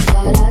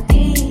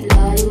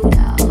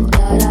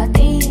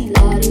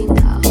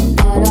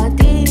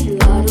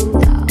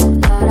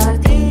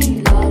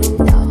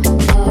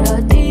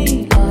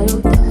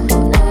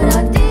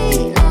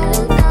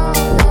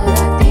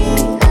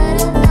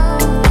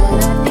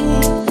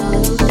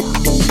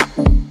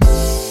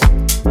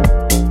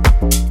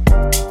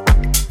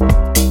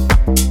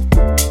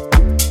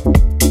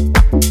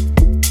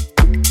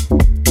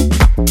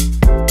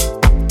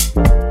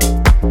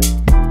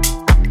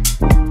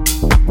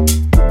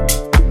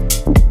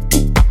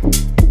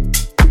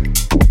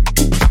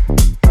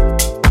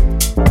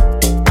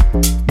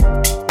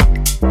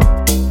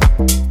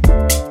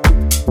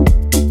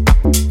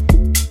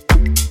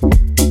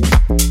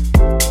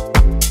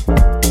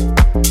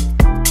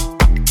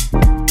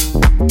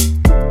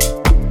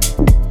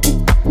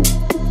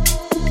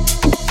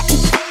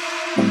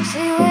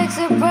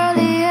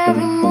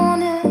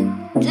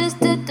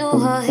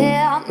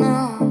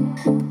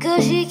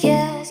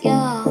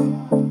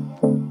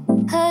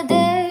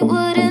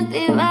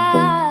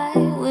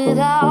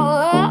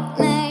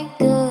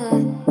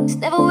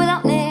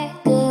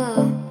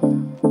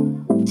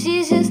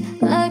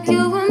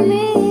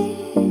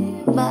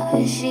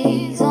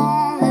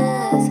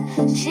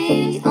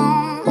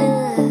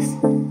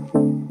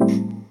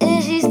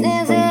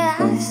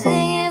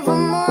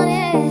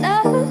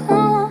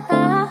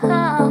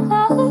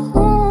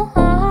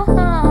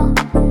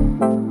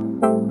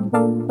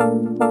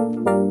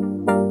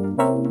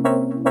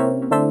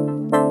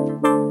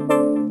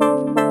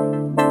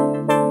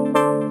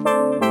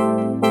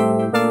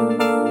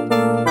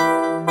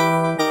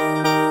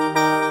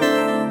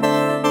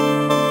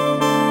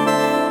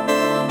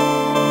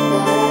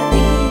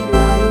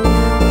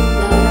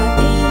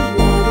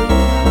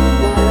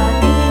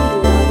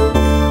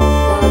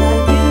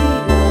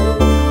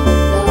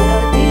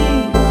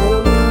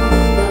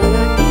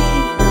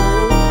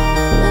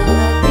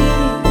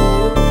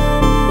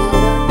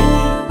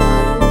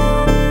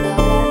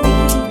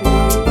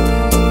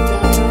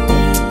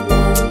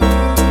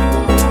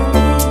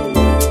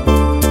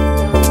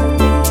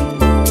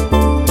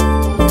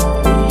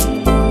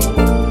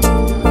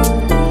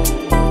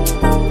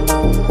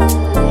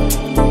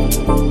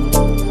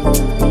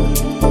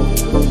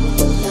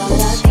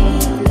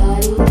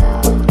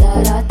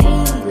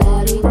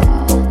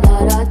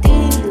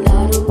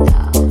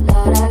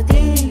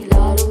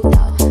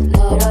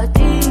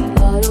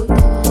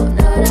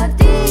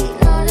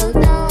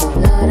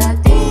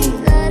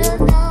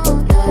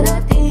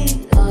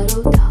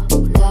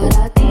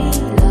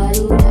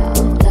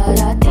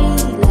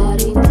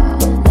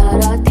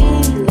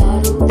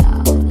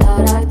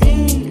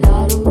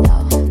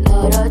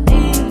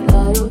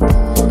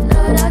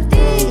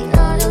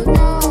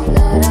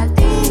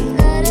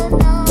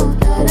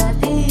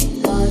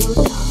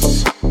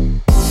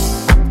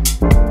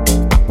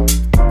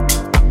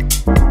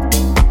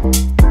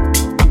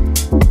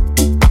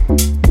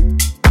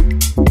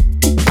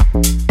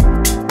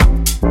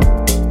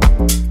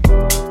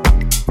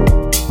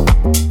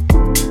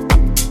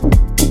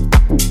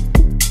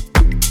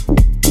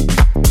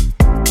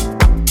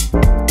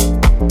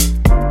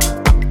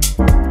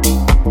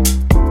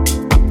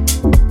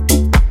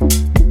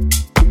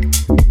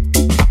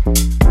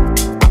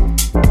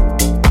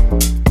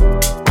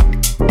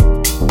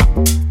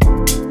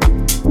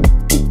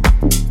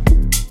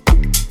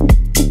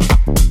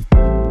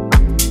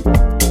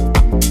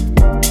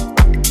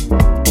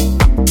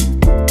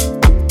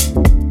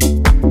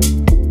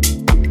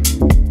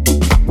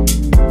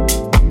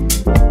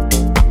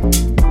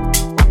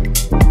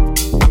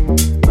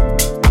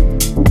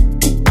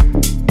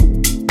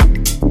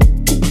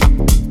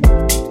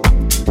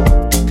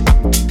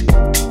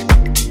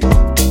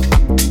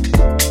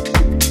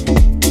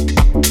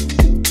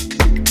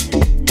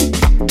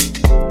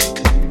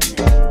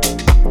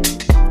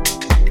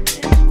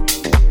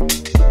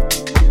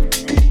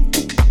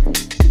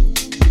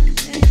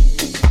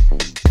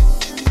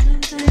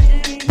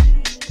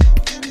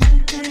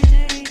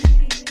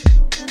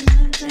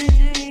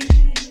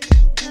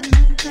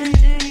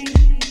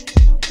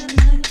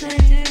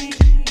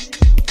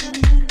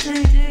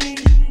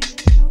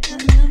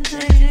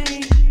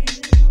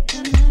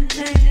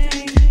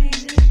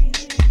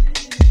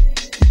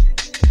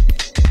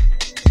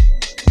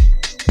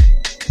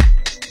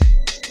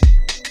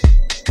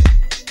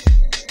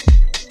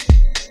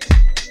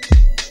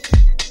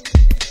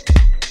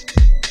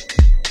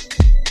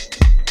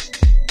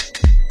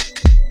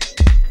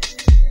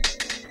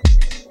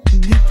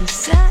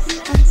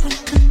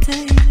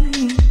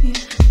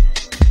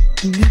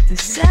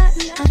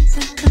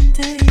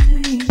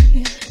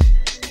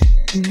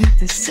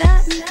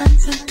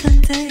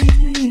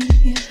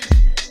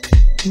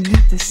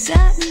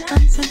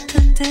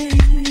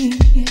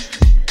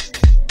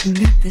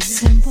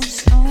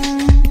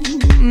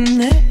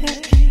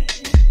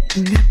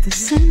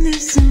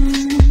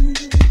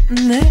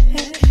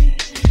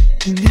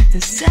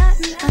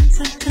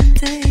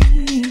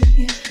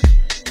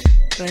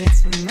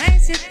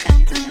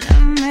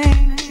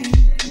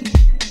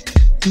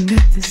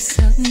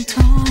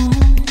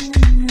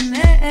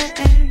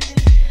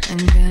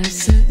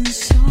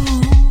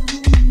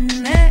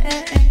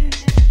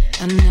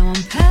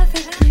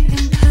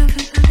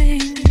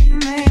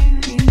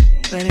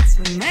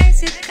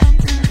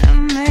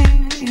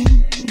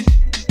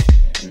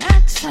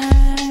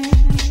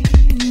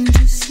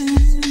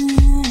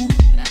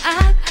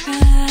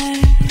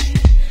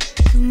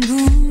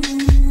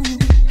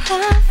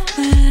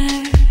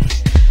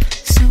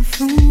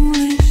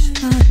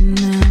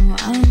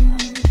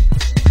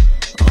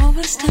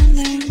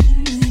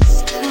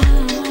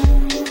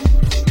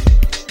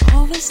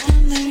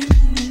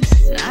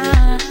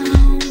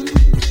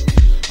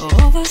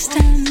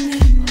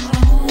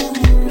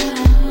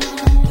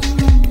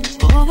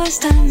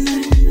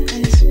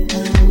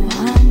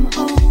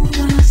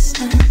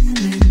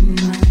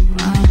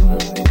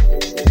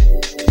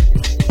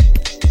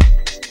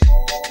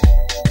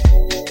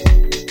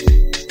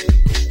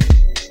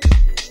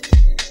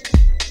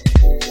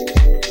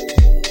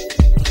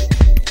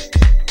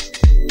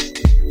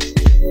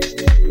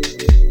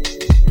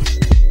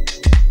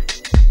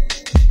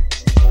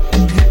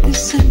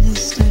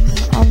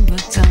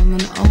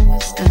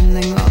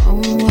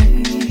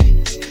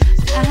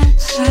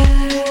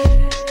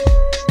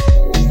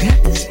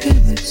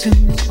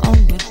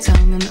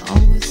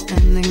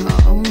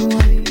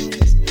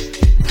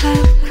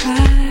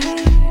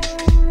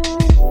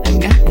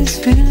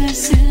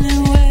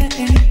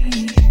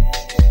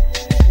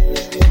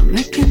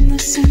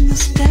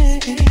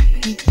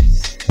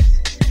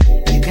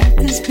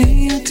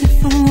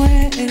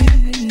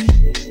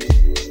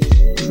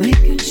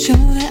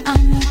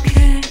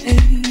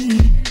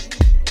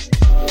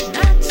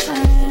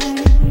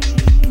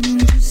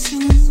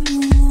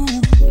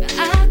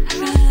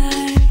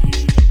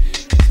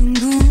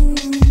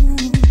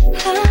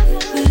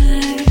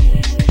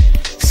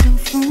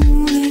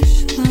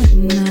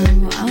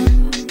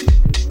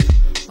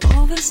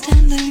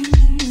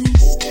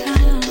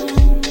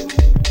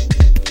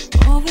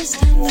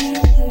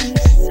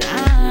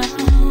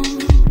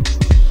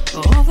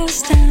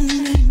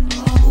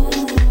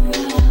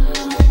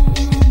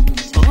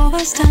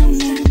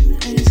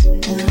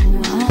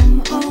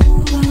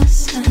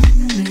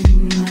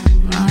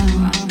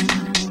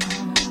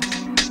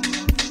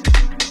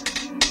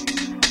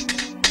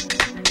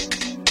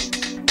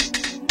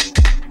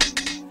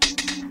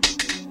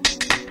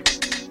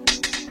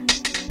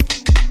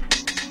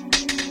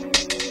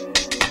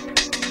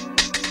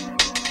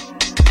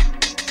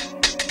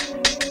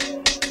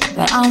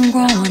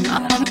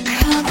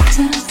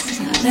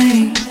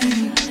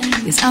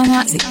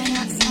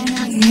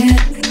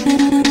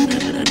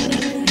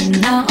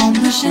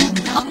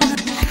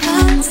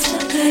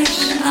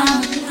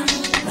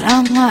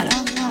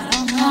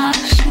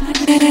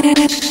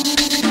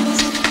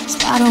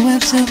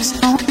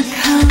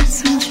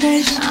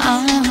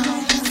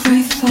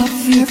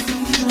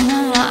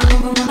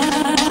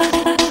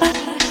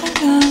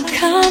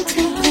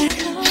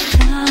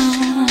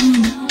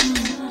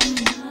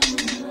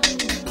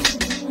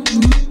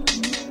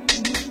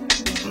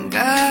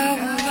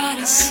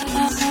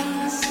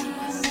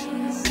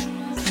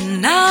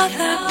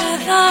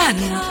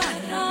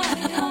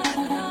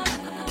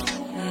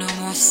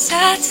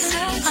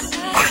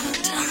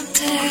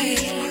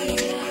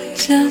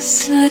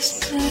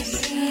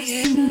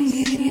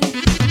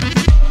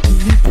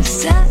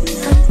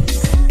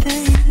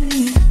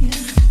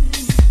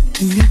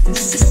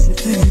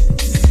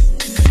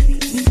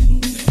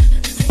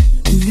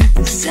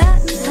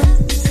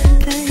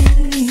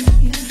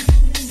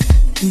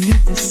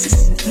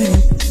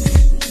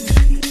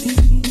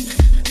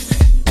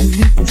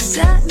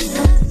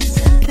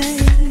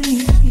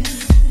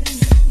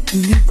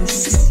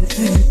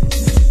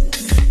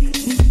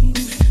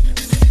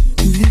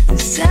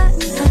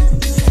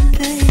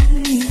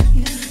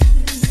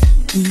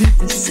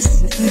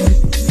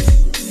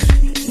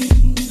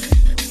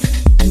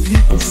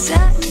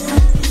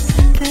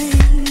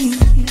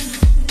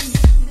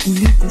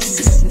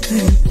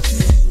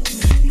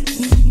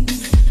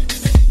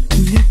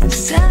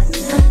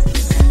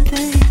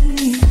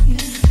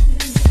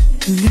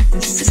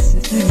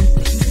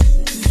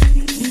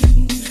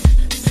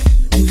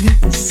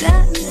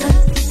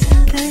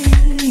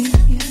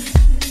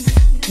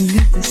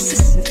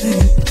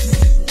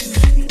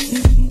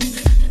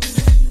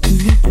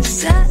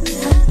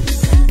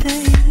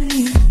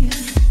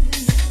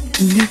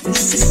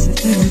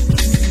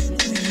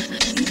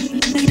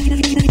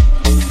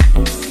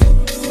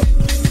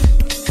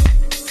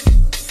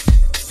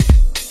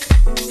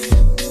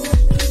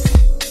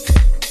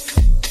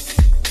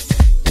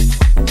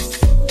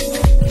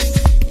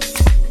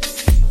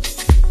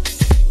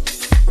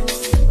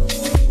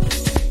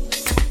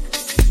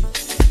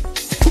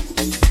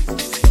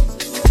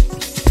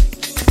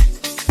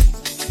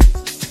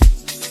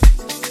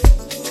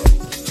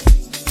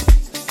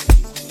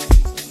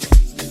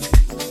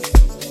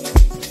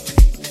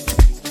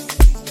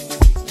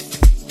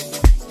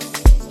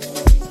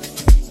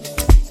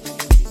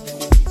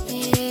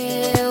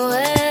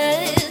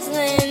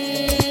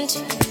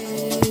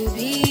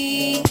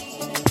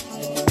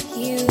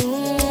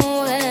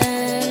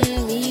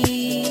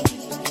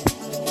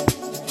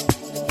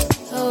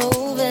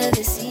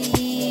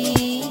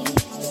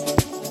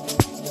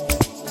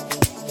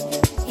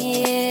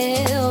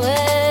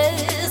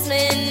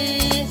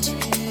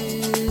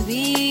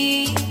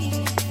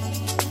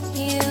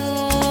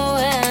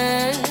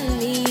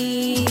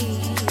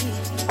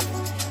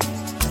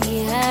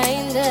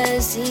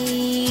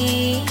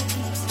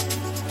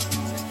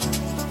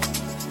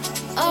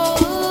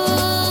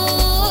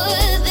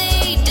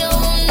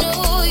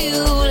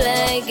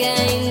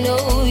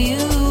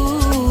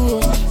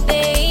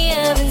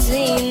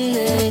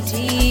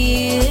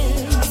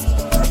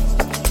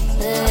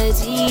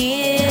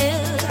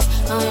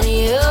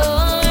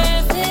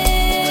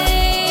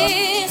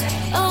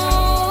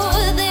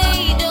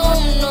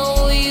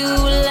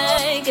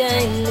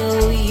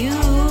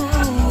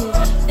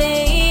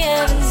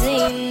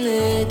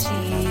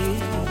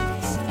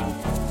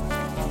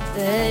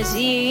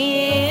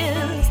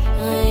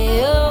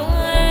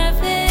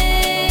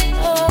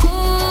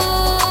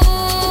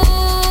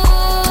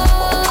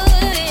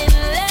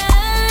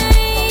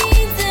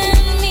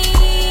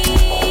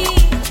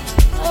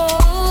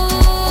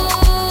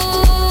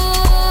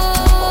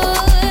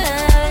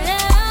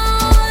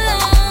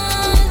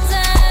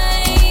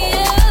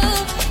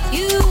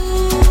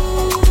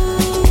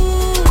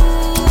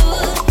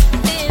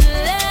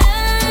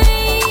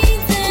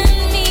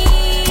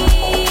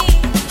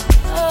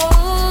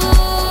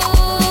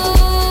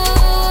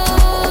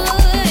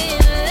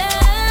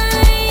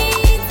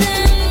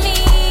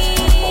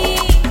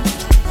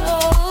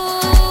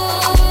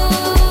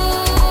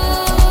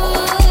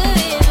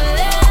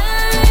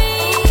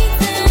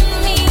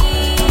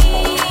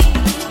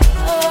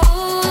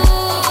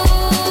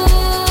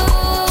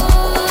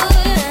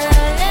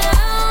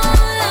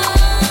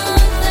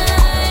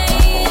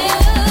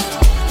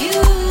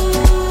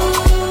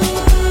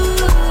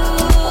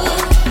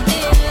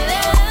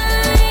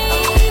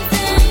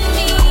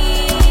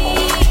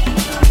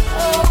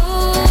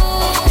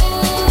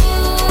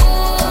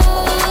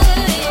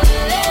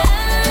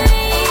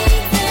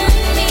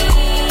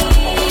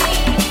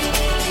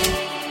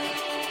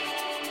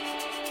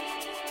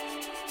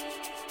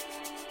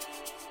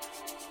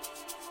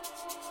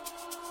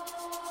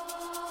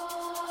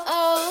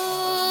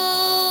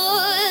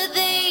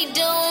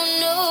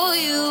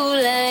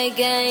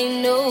 like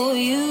I know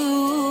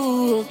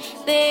you.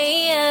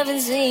 They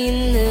haven't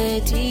seen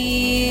the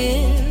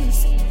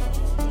tears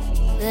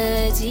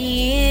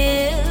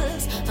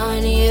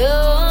on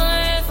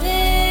your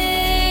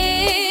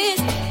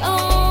face.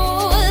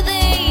 Oh,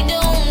 they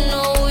don't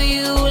know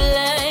you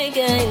like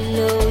I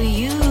know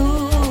you.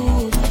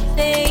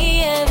 They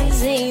haven't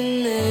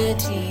seen the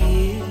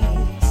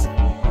tears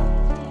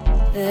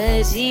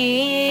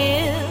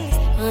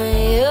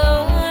on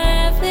your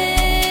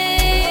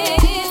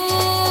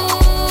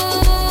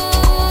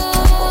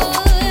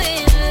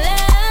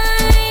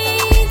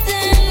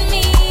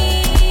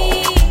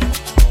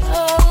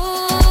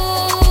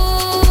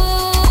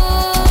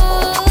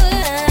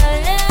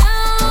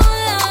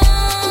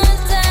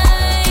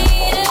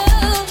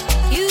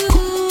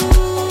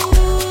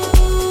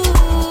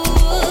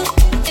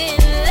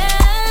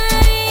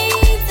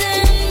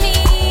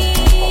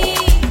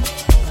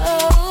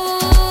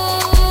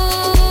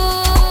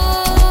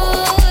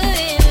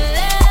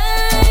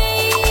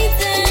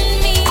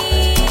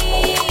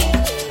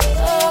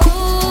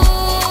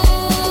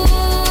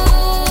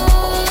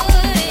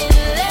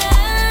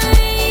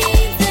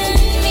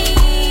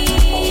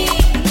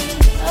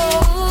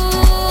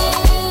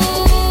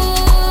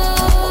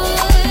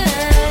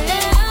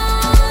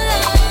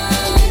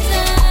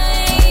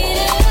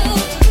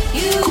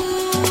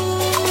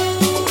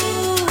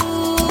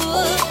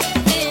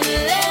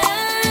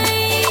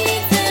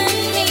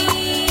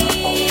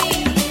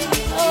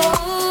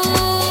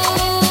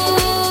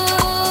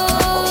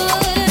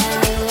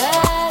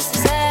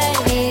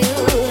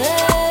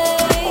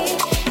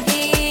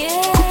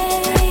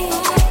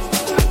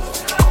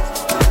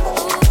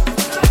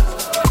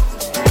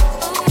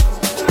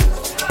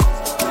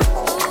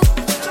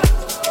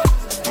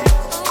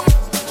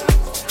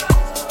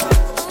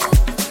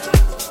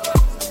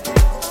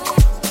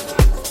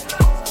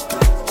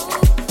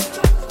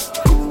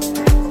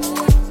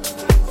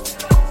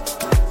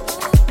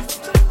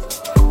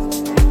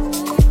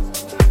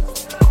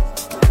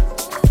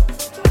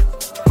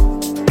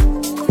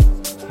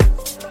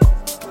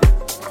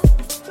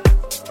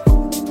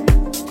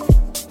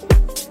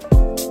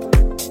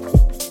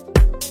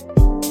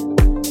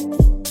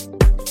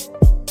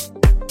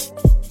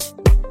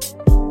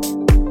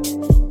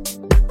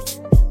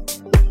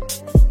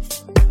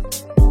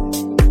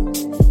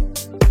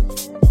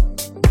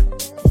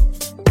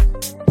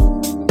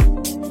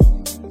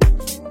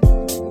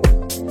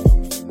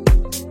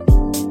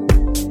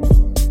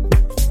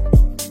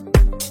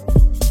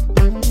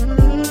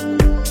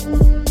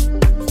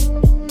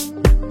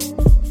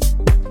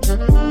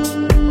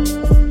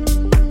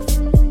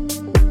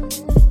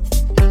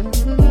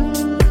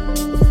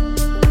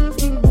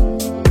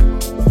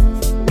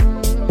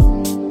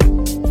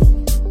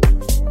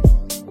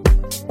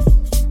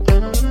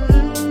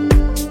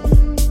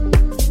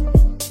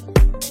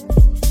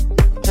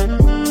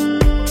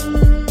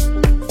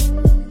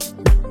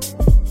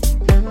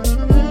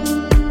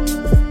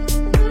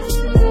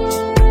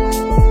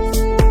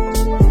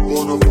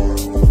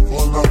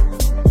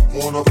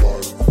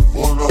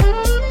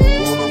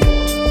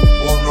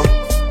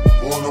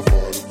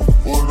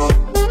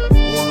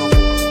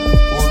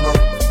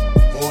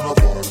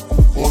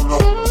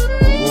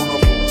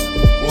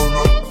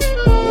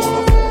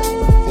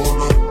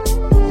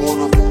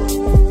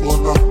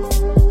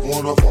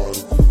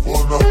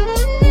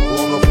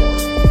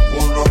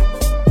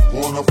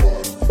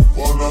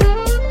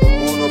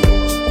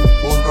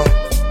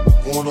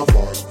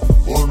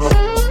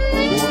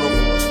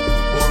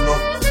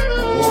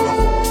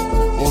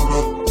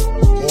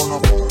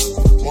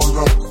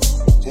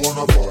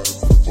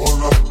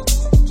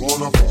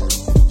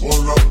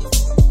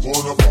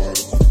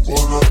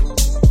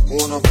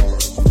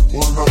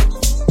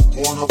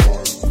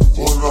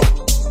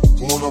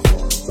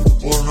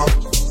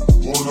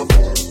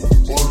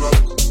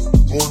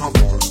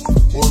Bonafide.